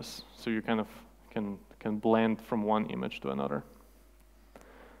images. So you kind of can blend from one image to another.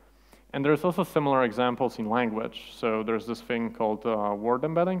 And there's also similar examples in language. So there's this thing called word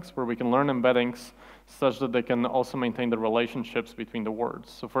embeddings, where we can learn embeddings such that they can also maintain the relationships between the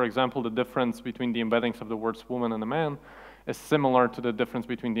words. So for example, the difference between the embeddings of the words woman and a man is similar to the difference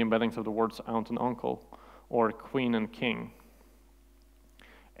between the embeddings of the words aunt and uncle, or queen and king.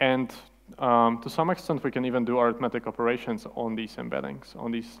 And to some extent, we can even do arithmetic operations on these embeddings,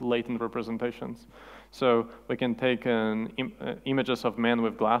 on these latent representations. So we can take images of men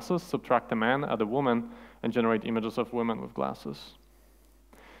with glasses, subtract a man, add a woman, and generate images of women with glasses.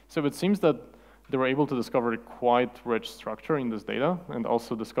 So it seems that they were able to discover a quite rich structure in this data, and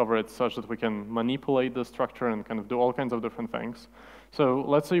also discover it such that we can manipulate the structure and kind of do all kinds of different things. So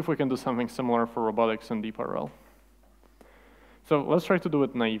let's see if we can do something similar for robotics and DeepRL. So let's try to do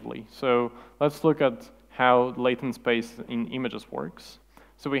it naively. So let's look at how latent space in images works.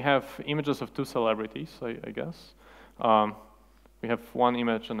 So we have images of 2 celebrities, I guess. We have one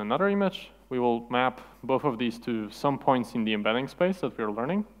image and another image. We will map both of these to some points in the embedding space that we are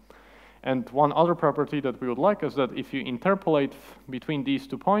learning. And one other property that we would like is that if you interpolate between these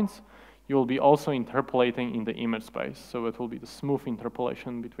 2 points, you will be also interpolating in the image space. So it will be the smooth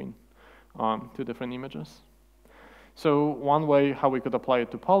interpolation between 2 different images. So one way how we could apply it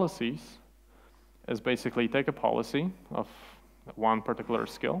to policies is basically take a policy of one particular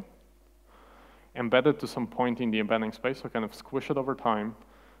skill, embed it to some point in the embedding space, so kind of squish it over time,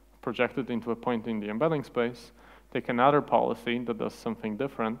 project it into a point in the embedding space, take another policy that does something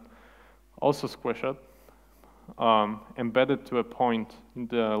different, also squish it, embed it to a point in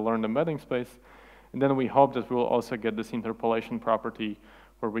the learned embedding space, and then we hope that we will also get this interpolation property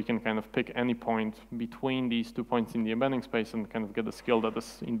where we can kind of pick any point between these 2 points in the embedding space and kind of get a skill that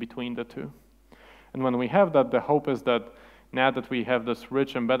is in between the 2. And when we have that, the hope is that now that we have this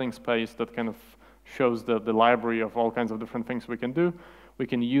rich embedding space that kind of shows the library of all kinds of different things we can do, we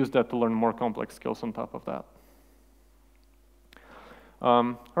can use that to learn more complex skills on top of that.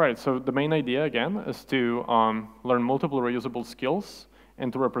 All right, so the main idea, again, is to learn multiple reusable skills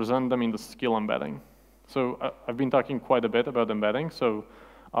and to represent them in the skill embedding. So I've been talking quite a bit about embedding, so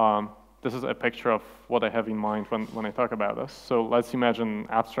this is a picture of what I have in mind when I talk about this. So let's imagine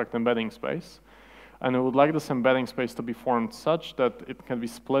abstract embedding space. And I would like this embedding space to be formed such that it can be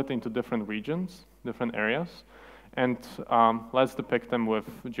split into different regions, different areas. And let's depict them with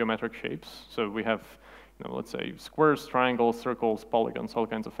geometric shapes. So we have, let's say, squares, triangles, circles, polygons, all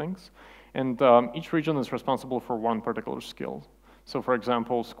kinds of things. And each region is responsible for one particular skill. So for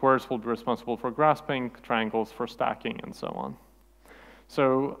example, squares will be responsible for grasping, triangles for stacking, and so on.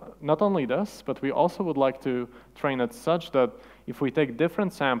 So not only this, but we also would like to train it such that if we take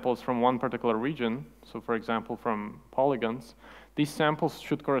different samples from one particular region, so for example from polygons, these samples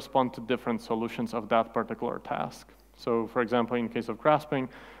should correspond to different solutions of that particular task. So for example, in case of grasping,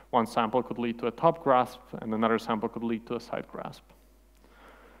 one sample could lead to a top grasp and another sample could lead to a side grasp.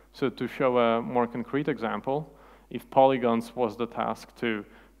 So to show a more concrete example, if polygons was the task to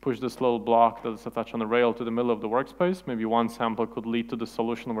push this little block that is attached on the rail to the middle of the workspace, maybe one sample could lead to the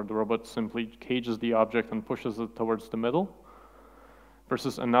solution where the robot simply cages the object and pushes it towards the middle,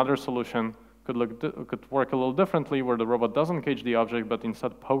 versus another solution could work a little differently where the robot doesn't cage the object but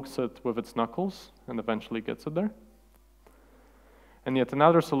instead pokes it with its knuckles and eventually gets it there. And yet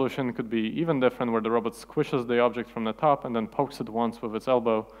another solution could be even different where the robot squishes the object from the top and then pokes it once with its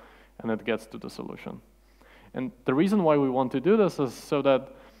elbow and it gets to the solution. And the reason why we want to do this is so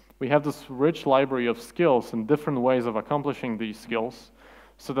that we have this rich library of skills and different ways of accomplishing these skills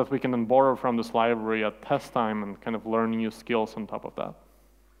so that we can then borrow from this library at test time and kind of learn new skills on top of that.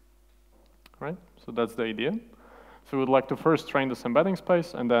 Right? So that's the idea. So we would like to first train this embedding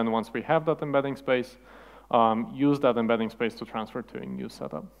space, and then once we have that embedding space, use that embedding space to transfer to a new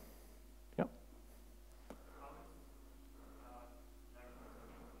setup. Yeah.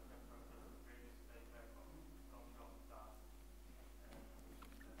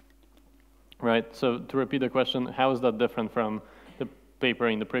 Right, so to repeat the question, how is that different from the paper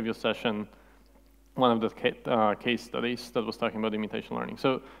in the previous session, one of the case studies that was talking about imitation learning?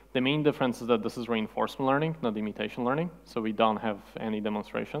 So the main difference is that this is reinforcement learning, not imitation learning, so we don't have any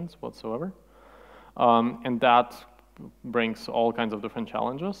demonstrations whatsoever. And that brings all kinds of different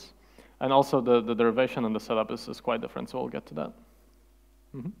challenges. And also the derivation and the setup is quite different, so we'll get to that.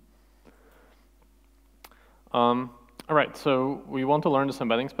 All right, so we want to learn this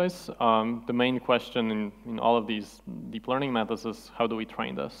embedding space. The main question in all of these deep learning methods is how do we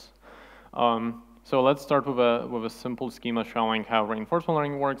train this? So let's start with a simple schema showing how reinforcement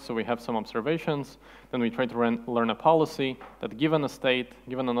learning works. So we have some observations, then we try to learn a policy that given a state,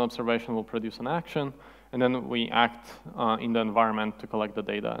 given an observation will produce an action, and then we act in the environment to collect the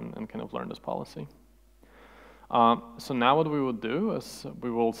data and kind of learn this policy. So now what we would do is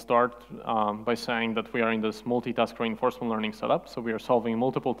we will start by saying that we are in this multitask reinforcement learning setup. So we are solving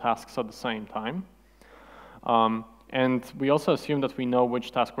multiple tasks at the same time. And we also assume that we know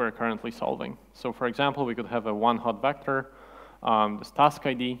which task we're currently solving. So for example, we could have a one hot vector, this task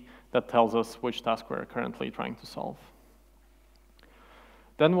ID, that tells us which task we're currently trying to solve.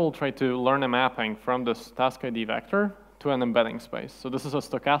 Then we'll try to learn a mapping from this task ID vector to an embedding space. So this is a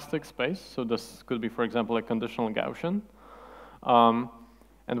stochastic space. So this could be, for example, a conditional Gaussian.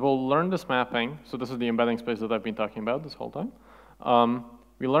 And we'll learn this mapping. So this is the embedding space that I've been talking about this whole time.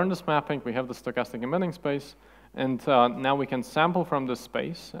 We learn this mapping. We have the stochastic embedding space. And now we can sample from this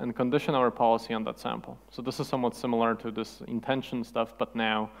space and condition our policy on that sample. So this is somewhat similar to this intention stuff, but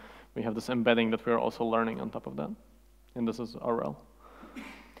now we have this embedding that we're also learning on top of that. And this is RL.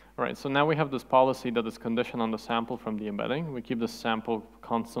 All right, so now we have this policy that is conditioned on the sample from the embedding. We keep this sample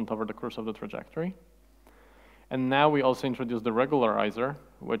constant over the course of the trajectory. And now we also introduce the regularizer,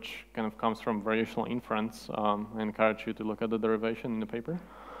 which kind of comes from variational inference. I encourage you to look at the derivation in the paper,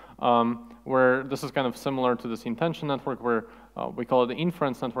 where this is kind of similar to this intention network, where we call it the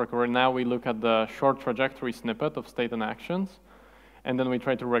inference network, where now we look at the short trajectory snippet of state and actions, and then we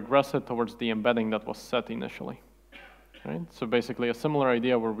try to regress it towards the embedding that was set initially. Right? So basically a similar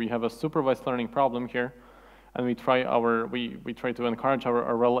idea where we have a supervised learning problem here, and we try to encourage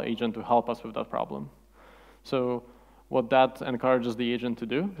our RL agent to help us with that problem. So what that encourages the agent to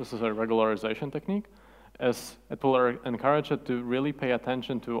do, this is a regularization technique, is it will encourage it to really pay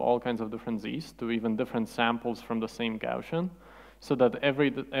attention to all kinds of different Z's, to even different samples from the same Gaussian, so that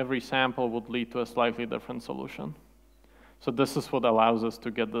every sample would lead to a slightly different solution. So this is what allows us to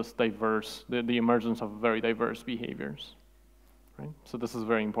get this diverse, the emergence of very diverse behaviors. Right? So this is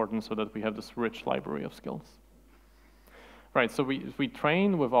very important so that we have this rich library of skills. Right, so we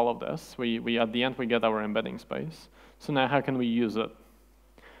train with all of this. At the end, we get our embedding space. So now how can we use it?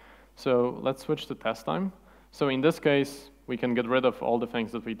 So let's switch to test time. So in this case, we can get rid of all the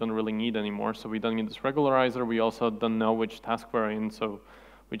things that we don't really need anymore. So we don't need this regularizer. We also don't know which task we're in, so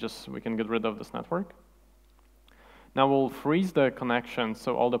we can get rid of this network. Now we'll freeze the connection,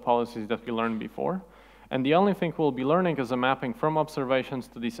 so all the policies that we learned before. And the only thing we'll be learning is a mapping from observations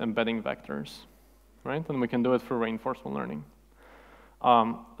to these embedding vectors, right? And we can do it through reinforcement learning.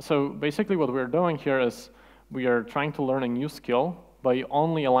 So basically what we're doing here is we are trying to learn a new skill by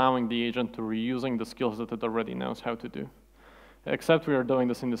only allowing the agent to reusing the skills that it already knows how to do. Except we are doing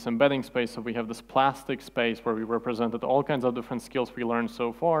this in this embedding space, so we have this plastic space where we represented all kinds of different skills we learned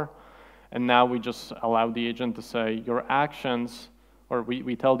so far, and now we just allow the agent to say your actions, or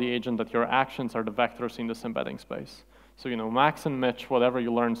we tell the agent that your actions are the vectors in this embedding space. So max and match whatever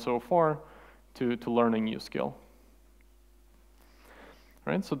you learned so far to learn a new skill.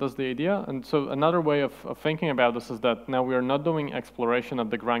 Right, so that's the idea. And so another way of thinking about this is that now we are not doing exploration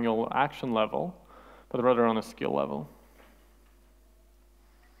at the granular action level, but rather on a skill level.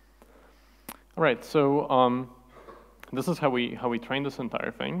 All right, so this is how we train this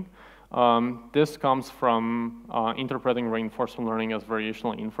entire thing. This comes from interpreting reinforcement learning as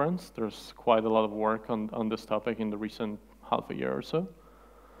variational inference. There's quite a lot of work on this topic in the recent half a year or so.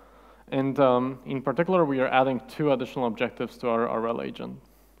 And in particular, we are adding 2 additional objectives to our RL agent.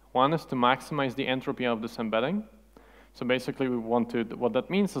 One is to maximize the entropy of this embedding. So basically, what that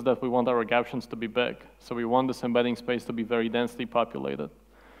means is that we want our Gaussians to be big. So we want this embedding space to be very densely populated.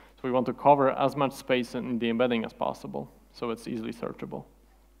 So we want to cover as much space in the embedding as possible, so it's easily searchable.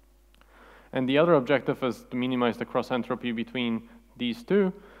 And the other objective is to minimize the cross entropy between these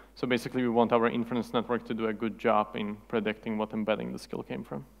 2. So basically, we want our inference network to do a good job in predicting what embedding the skill came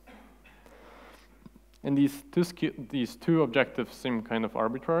from. And these two objectives seem kind of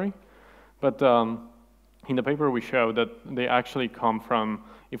arbitrary, but in the paper we show that they actually come from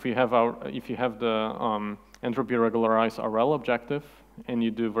if you have the entropy regularized RL objective and you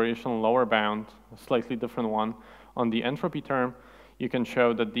do variational lower bound, a slightly different one on the entropy term, you can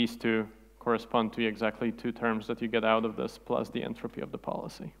show that these 2 correspond to exactly 2 terms that you get out of this plus the entropy of the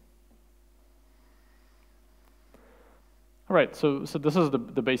policy. All right, so this is the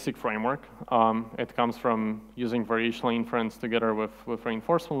basic framework. It comes from using variational inference together with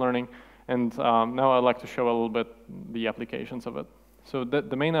reinforcement learning. And now I'd like to show a little bit the applications of it. So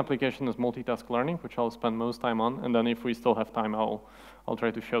the main application is multitask learning, which I'll spend most time on. And then if we still have time, I'll try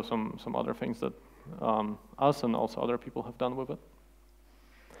to show some other things that us and also other people have done with it.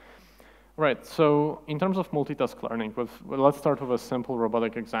 Right, so in terms of multitask learning, let's start with a simple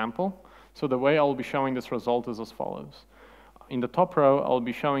robotic example. So the way I'll be showing this result is as follows. In the top row, I'll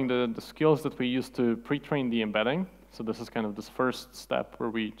be showing the skills that we use to pre-train the embedding. So this is kind of this first step where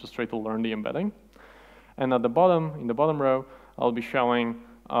we just try to learn the embedding. And at the bottom, in the bottom row, I'll be showing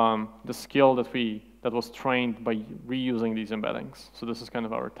the skill that was trained by reusing these embeddings. So this is kind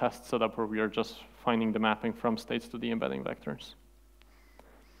of our test setup where we are just finding the mapping from states to the embedding vectors.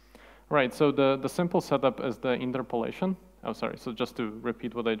 Right, so the simple setup is the interpolation. Oh, sorry, so just to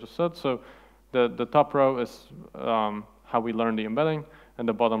repeat what I just said. So the top row is how we learn the embedding, and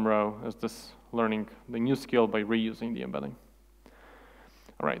the bottom row is this learning the new skill by reusing the embedding.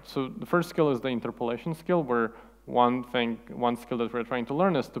 All right, so the first skill is the interpolation skill, where one skill that we're trying to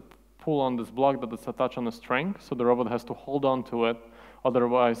learn is to pull on this block that is attached on a string, so the robot has to hold on to it.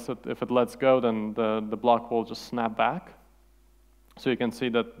 Otherwise, if it lets go, then the block will just snap back. So you can see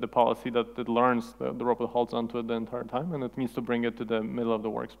that the policy that it learns, the robot holds onto it the entire time, and it means to bring it to the middle of the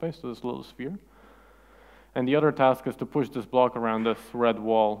workspace, to this little sphere. And the other task is to push this block around this red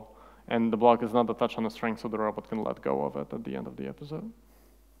wall, and the block is not attached on a string, so the robot can let go of it at the end of the episode.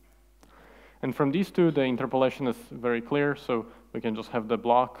 And from these 2, the interpolation is very clear, so we can just have the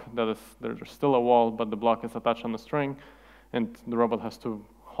block there's still a wall, but the block is attached on the string, and the robot has to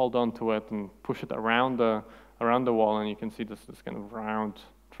hold on to it and push it around the wall, and you can see this kind of round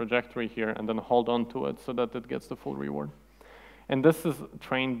trajectory here, and then hold on to it so that it gets the full reward. And this is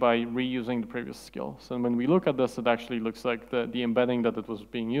trained by reusing the previous skill. So when we look at this, it actually looks like the embedding that it was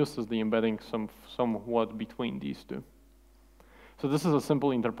being used is the embedding somewhat between these 2. So this is a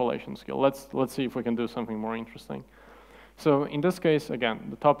simple interpolation skill. Let's see if we can do something more interesting. So in this case, again,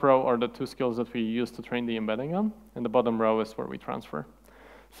 the top row are the 2 skills that we use to train the embedding on, and the bottom row is where we transfer.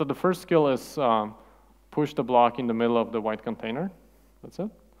 So the first skill is push the block in the middle of the white container. That's it.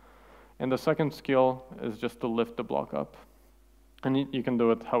 And the second skill is just to lift the block up. And you can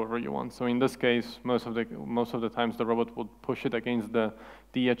do it however you want. So in this case, most of the times the robot would push it against the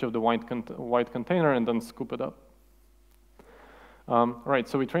edge of the white container and then scoop it up. Right,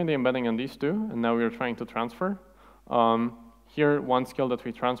 so we trained the embedding on these 2, and now we are trying to transfer. Here, one skill that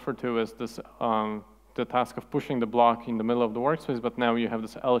we transfer to is this, the task of pushing the block in the middle of the workspace, but now you have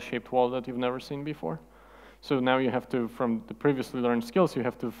this L-shaped wall that you've never seen before. So now you have to, from the previously learned skills, you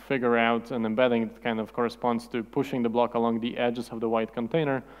have to figure out an embedding that kind of corresponds to pushing the block along the edges of the white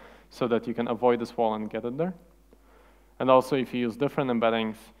container so that you can avoid this wall and get it there. And also, if you use different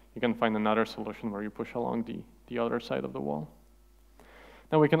embeddings, you can find another solution where you push along the other side of the wall.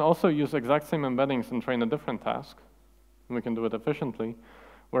 Now we can also use exact same embeddings and train a different task. And we can do it efficiently,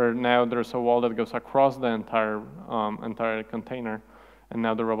 where now there's a wall that goes across the entire container, and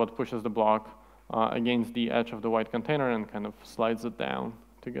now the robot pushes the block against the edge of the white container and kind of slides it down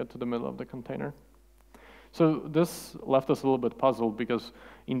to get to the middle of the container. So this left us a little bit puzzled because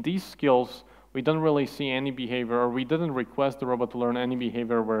in these skills, we don't really see any behavior, or we didn't request the robot to learn any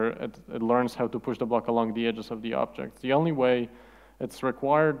behavior where it learns how to push the block along the edges of the object. The only way it's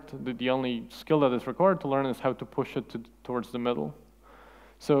required, the only skill that is required to learn is how to push it towards the middle.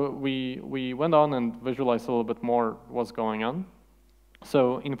 So we went on and visualized a little bit more what's going on.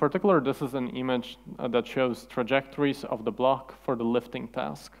 So in particular, this is an image that shows trajectories of the block for the lifting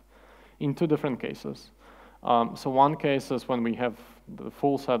task in two different cases. So one case is when we have the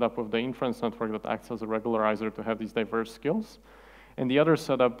full setup of the inference network that acts as a regularizer to have these diverse skills. And the other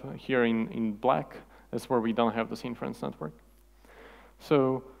setup here in black is where we don't have this inference network.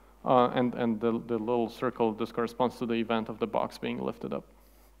 So, and the little circle, this corresponds to the event of the box being lifted up.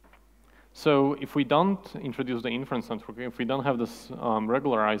 So if we don't introduce the inference network, if we don't have this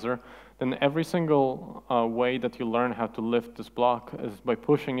regularizer, then every single way that you learn how to lift this block is by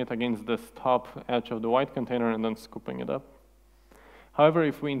pushing it against this top edge of the white container and then scooping it up. However,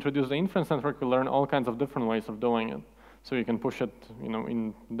 if we introduce the inference network, we learn all kinds of different ways of doing it. So you can push it,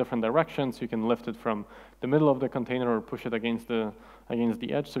 in different directions. You can lift it from the middle of the container or push it against the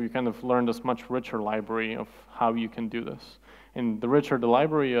edge. So you kind of learn this much richer library of how you can do this. And the richer the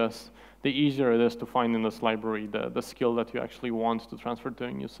library is, the easier it is to find in this library the skill that you actually want to transfer to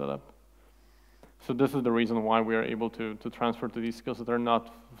a new setup. So this is the reason why we are able to transfer to these skills that are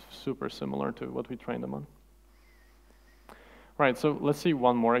not super similar to what we trained them on. Right, so let's see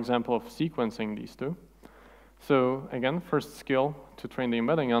one more example of sequencing these two. So again, first skill to train the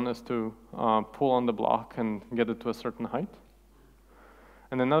embedding on is to pull on the block and get it to a certain height.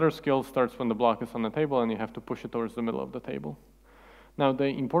 And another skill starts when the block is on the table and you have to push it towards the middle of the table. Now the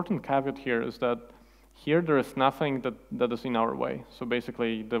important caveat here is that here there is nothing that is in our way. So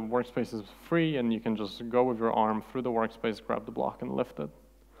basically the workspace is free and you can just go with your arm through the workspace, grab the block and lift it.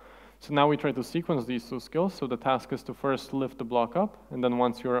 So now we try to sequence these two skills. So the task is to first lift the block up, and then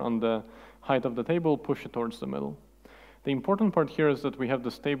once you're on the height of the table, push it towards the middle. The important part here is that we have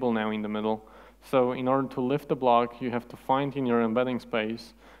this table now in the middle. So in order to lift the block, you have to find in your embedding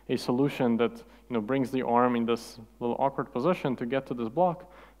space a solution that brings the arm in this little awkward position to get to this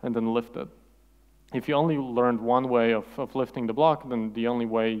block and then lift it. If you only learned one way of lifting the block, then the only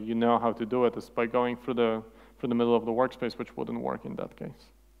way you know how to do it is by going through the middle of the workspace, which wouldn't work in that case.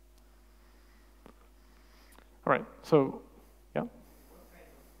 All right, so, yeah.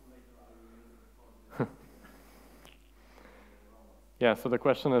 Yeah, so the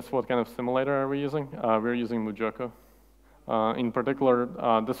question is, what kind of simulator are we using? We're using MuJoCo. In particular,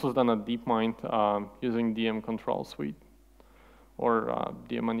 this was done at DeepMind using DM Control Suite or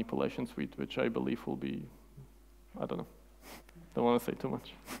DM Manipulation Suite, which I believe will be, I don't know, don't want to say too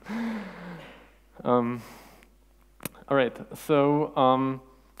much. All right, so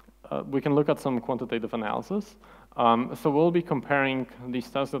we can look at some quantitative analysis. So we'll be comparing these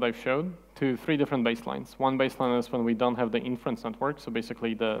tests that I've showed to three different baselines. One baseline is when we don't have the inference network, so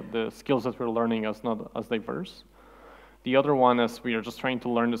basically the skills that we're learning are not as diverse. The other one is we are just trying to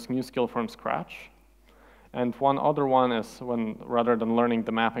learn this new skill from scratch. And one other one is when, rather than learning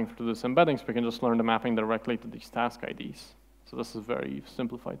the mapping through these embeddings, we can just learn the mapping directly to these task IDs. So this is a very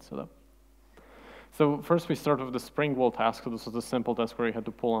simplified setup. So first we start with the spring wall task. So this is a simple task where you had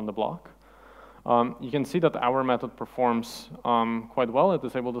to pull on the block. You can see that our method performs quite well. It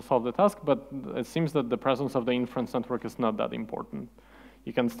is able to solve the task, but it seems that the presence of the inference network is not that important.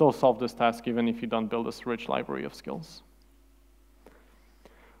 You can still solve this task even if you don't build this rich library of skills.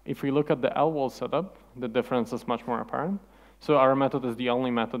 If we look at the L-wall setup, the difference is much more apparent. So our method is the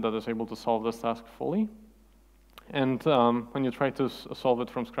only method that is able to solve this task fully. And when you try to solve it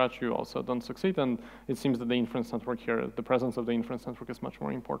from scratch, you also don't succeed. And it seems that the inference network here, the presence of the inference network is much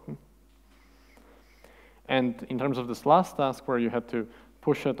more important. And in terms of this last task where you had to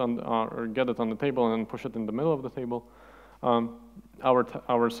push it on, or get it on the table and then push it in the middle of the table,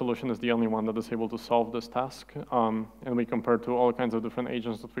 Our solution is the only one that is able to solve this task, and we compare to all kinds of different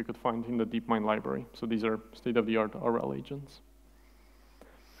agents that we could find in the DeepMind library. So these are state-of-the-art RL agents.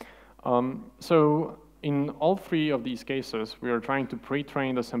 So in all three of these cases, we are trying to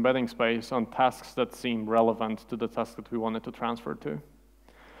pre-train this embedding space on tasks that seem relevant to the task that we wanted to transfer to.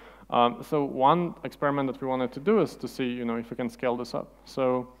 So one experiment that we wanted to do is to see, if we can scale this up.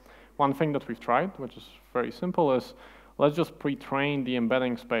 So one thing that we've tried, which is very simple, is let's just pre-train the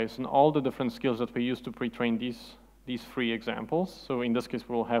embedding space and all the different skills that we use to pre-train these three examples. So in this case,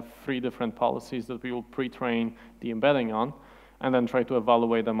 we'll have 3 different policies that we will pre-train the embedding on, and then try to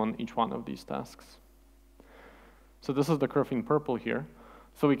evaluate them on each one of these tasks. So this is the curve in purple here.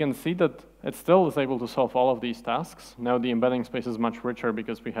 So we can see that it still is able to solve all of these tasks. Now the embedding space is much richer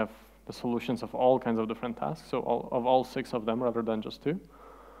because we have the solutions of all kinds of different tasks, so all 6 of them rather than just 2.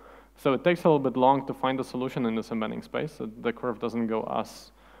 So it takes a little bit long to find the solution in this embedding space. The curve doesn't go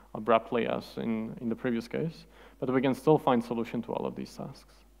as abruptly as in the previous case, but we can still find solution to all of these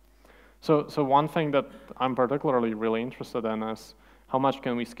tasks. So one thing that I'm particularly really interested in is how much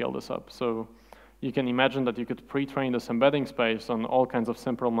can we scale this up? So you can imagine that you could pre-train this embedding space on all kinds of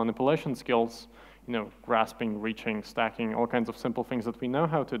simple manipulation skills, grasping, reaching, stacking, all kinds of simple things that we know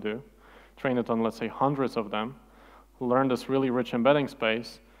how to do, train it on, let's say, hundreds of them, learn this really rich embedding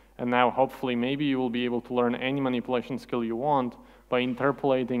space, and now hopefully maybe you will be able to learn any manipulation skill you want by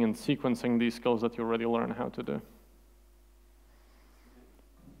interpolating and sequencing these skills that you already learned how to do.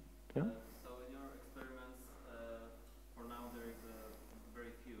 Yeah? So in your experiments, for now there is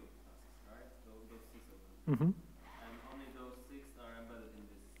very few tasks, right? So those 6 of them. Mm-hmm. And only those 6 are embedded in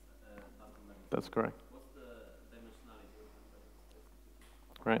this task embedding. That's correct. What's the dimensionality of the embedding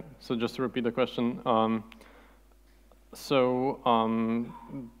space? Right. So just to repeat the question,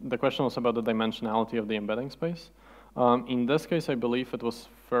 the question was about the dimensionality of the embedding space. In this case, I believe it was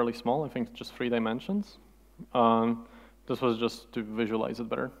fairly small. I think just 3 dimensions. This was just to visualize it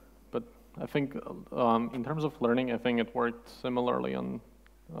better. But I think in terms of learning, I think it worked similarly on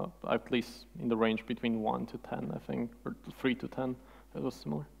at least in the range between 1 to 10, I think, or 3 to 10. It was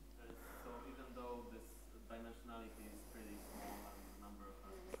similar. So even though this dimensionality is pretty small and the number of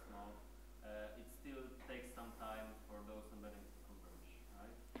tasks is small, it still takes some time for those embeddings to converge,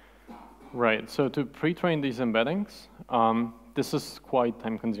 right? Right. So to pre-train these embeddings, this is quite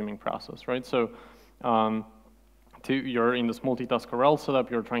time-consuming process, right? So you're in this multitask RL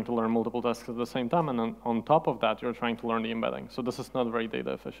setup, you're trying to learn multiple tasks at the same time, and then on top of that, you're trying to learn the embedding. So this is not very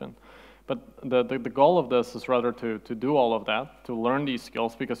data efficient. But the goal of this is rather to do all of that, to learn these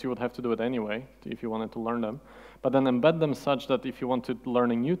skills, because you would have to do it anyway if you wanted to learn them, but then embed them such that if you want to learn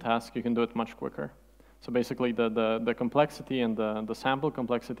a new task, you can do it much quicker. So basically the complexity and the sample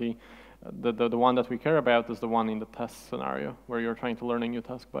complexity, the one that we care about is the one in the test scenario, where you're trying to learn a new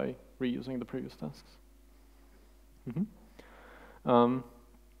task by reusing the previous tasks. Mm-hmm. All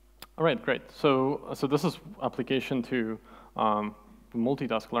right, great. So this is application to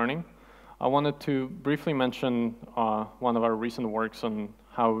multitask learning. I wanted to briefly mention one of our recent works on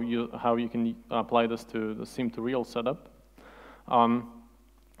how you can apply this to the sim-to-real setup.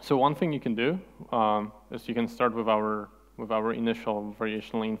 So one thing you can do is you can start with our initial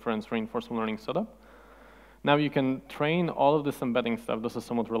variational inference reinforcement learning setup. Now you can train all of this embedding stuff. This is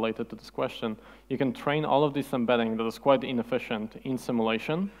somewhat related to this question. You can train all of this embedding that is quite inefficient in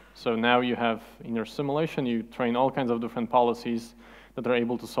simulation. So now you have, in your simulation, you train all kinds of different policies that are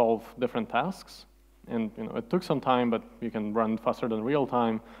able to solve different tasks. And it took some time, but you can run faster than real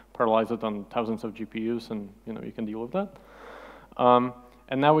time, parallelize it on thousands of GPUs, and you can deal with that.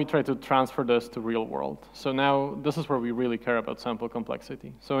 And now we try to transfer this to real world. So now this is where we really care about sample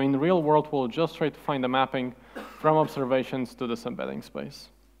complexity. So in the real world, we'll just try to find a mapping from observations to this embedding space.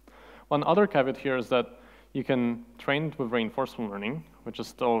 One other caveat here is that you can train it with reinforcement learning, which is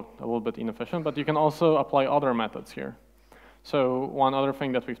still a little bit inefficient, but you can also apply other methods here. So one other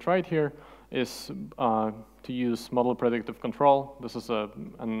thing that we've tried here is to use model predictive control. This is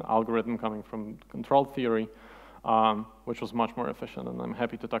an algorithm coming from control theory, which was much more efficient, and I'm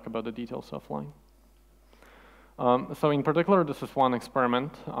happy to talk about the details offline. So in particular, this is one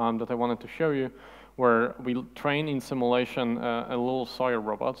experiment that I wanted to show you, where we train in simulation a little Sawyer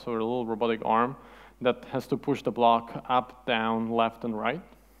robot, so a little robotic arm, that has to push the block up, down, left, and right.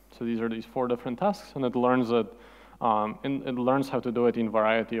 So these are these 4 different tasks, and it learns it. It learns how to do it in a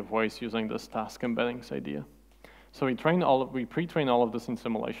variety of ways using this task embeddings idea. So we pre-train all of this in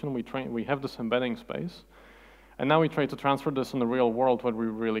simulation. We have this embedding space. And now we try to transfer this in the real world where we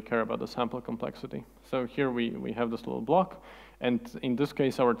really care about the sample complexity. So here we have this little block, And in this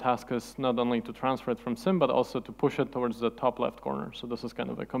case, our task is not only to transfer it from sim, but also to push it towards the top left corner. So this is kind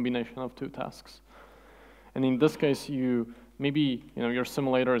of a combination of two tasks. And in this case, maybe your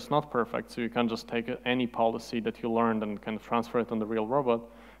simulator is not perfect, so you can't just take any policy that you learned and kind of transfer it on the real robot.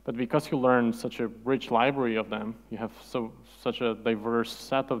 But because you learned such a rich library of them, you have such a diverse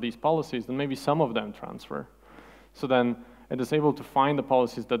set of these policies, then maybe some of them transfer. So then it is able to find the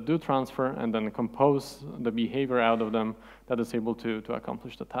policies that do transfer and then compose the behavior out of them that is able to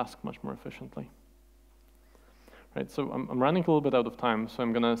accomplish the task much more efficiently. Right, so I'm running a little bit out of time, so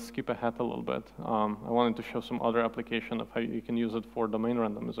I'm going to skip ahead a little bit. I wanted to show some other application of how you can use it for domain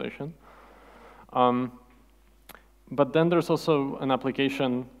randomization. But then there's also an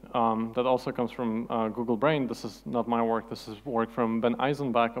application that also comes from Google Brain. This is not my work. This is work from Ben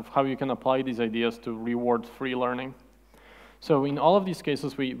Eisenbach of how you can apply these ideas to reward free learning. So in all of these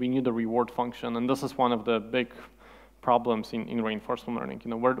cases, we need a reward function, and this is one of the big problems in reinforcement learning.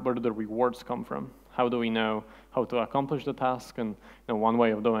 Where do the rewards come from? How do we know how to accomplish the task? And one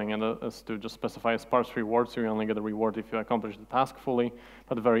way of doing it is to just specify a sparse reward, so you only get a reward if you accomplish the task fully.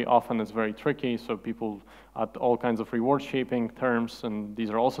 But very often it's very tricky, so people add all kinds of reward shaping terms, and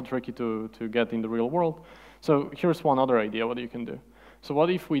these are also tricky to get in the real world. So here's one other idea what you can do. So what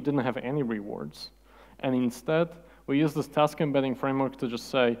if we didn't have any rewards, and instead we use this task embedding framework to just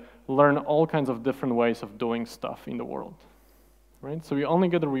say, learn all kinds of different ways of doing stuff in the world, right? So you only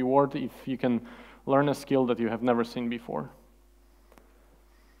get a reward if you can learn a skill that you have never seen before,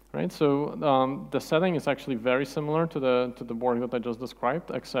 right? So the setting is actually very similar to the board that I just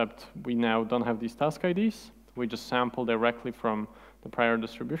described, except we now don't have these task IDs. We just sample directly from the prior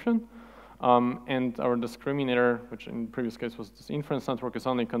distribution. And our discriminator, which in the previous case was this inference network, is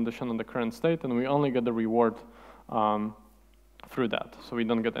only conditioned on the current state, and we only get the reward through that. So we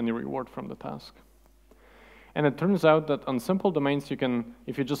don't get any reward from the task. And it turns out that on simple domains, you can,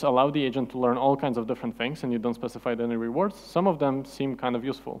 if you just allow the agent to learn all kinds of different things and you don't specify any rewards, some of them seem kind of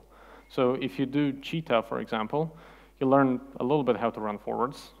useful. So if you do cheetah, for example, you learn a little bit how to run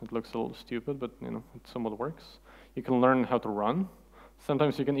forwards. It looks a little stupid, but it somewhat works. You can learn how to run.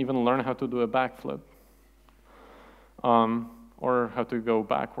 Sometimes you can even learn how to do a backflip or how to go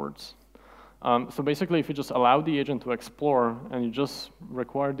backwards. So basically, if you just allow the agent to explore and you just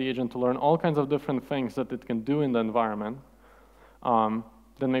require the agent to learn all kinds of different things that it can do in the environment, then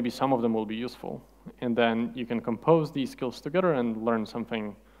maybe some of them will be useful. And then you can compose these skills together and learn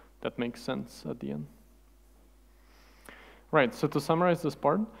something that makes sense at the end. Right, so to summarize this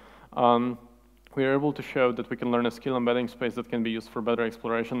part, we are able to show that we can learn a skill embedding space that can be used for better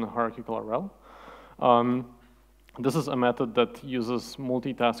exploration in hierarchical RL. This is a method that uses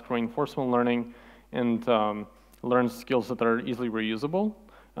multitask reinforcement learning and learns skills that are easily reusable.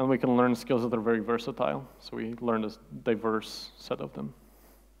 And we can learn skills that are very versatile. So we learn this diverse set of them.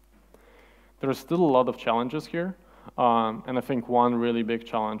 There are still a lot of challenges here. And I think one really big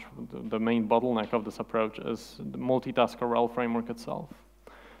challenge, the main bottleneck of this approach, is the multitask RL framework itself.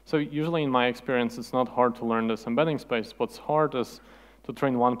 So usually in my experience, it's not hard to learn this embedding space. What's hard is to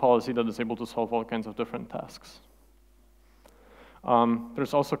train one policy that is able to solve all kinds of different tasks.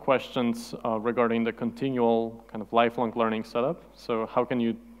 There's also questions regarding the continual kind of lifelong learning setup. So how can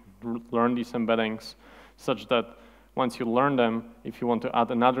you learn these embeddings such that once you learn them, if you want to add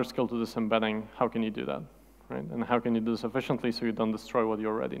another skill to this embedding, how can you do that, right? And how can you do this efficiently so you don't destroy what you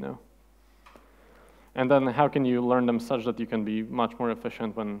already know? And then how can you learn them such that you can be much more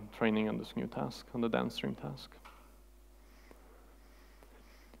efficient when training on this new task, on the downstream task?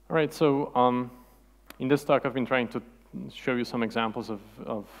 All right, so in this talk, I've been trying to show you some examples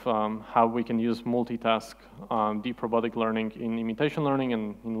of how we can use multitask deep robotic learning in imitation learning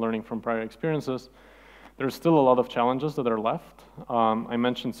and in learning from prior experiences. There's still a lot of challenges that are left. I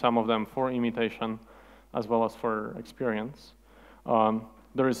mentioned some of them for imitation as well as for experience.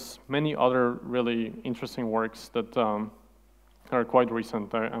 There is many other really interesting works that are quite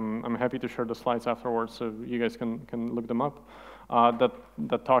recent. I'm happy to share the slides afterwards so you guys can look them up.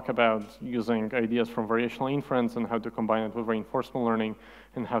 That talk about using ideas from variational inference and how to combine it with reinforcement learning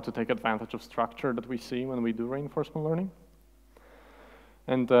and how to take advantage of structure that we see when we do reinforcement learning.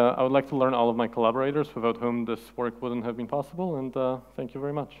 And I would like to learn all of my collaborators without whom this work wouldn't have been possible, and thank you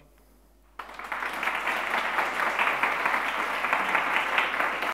very much.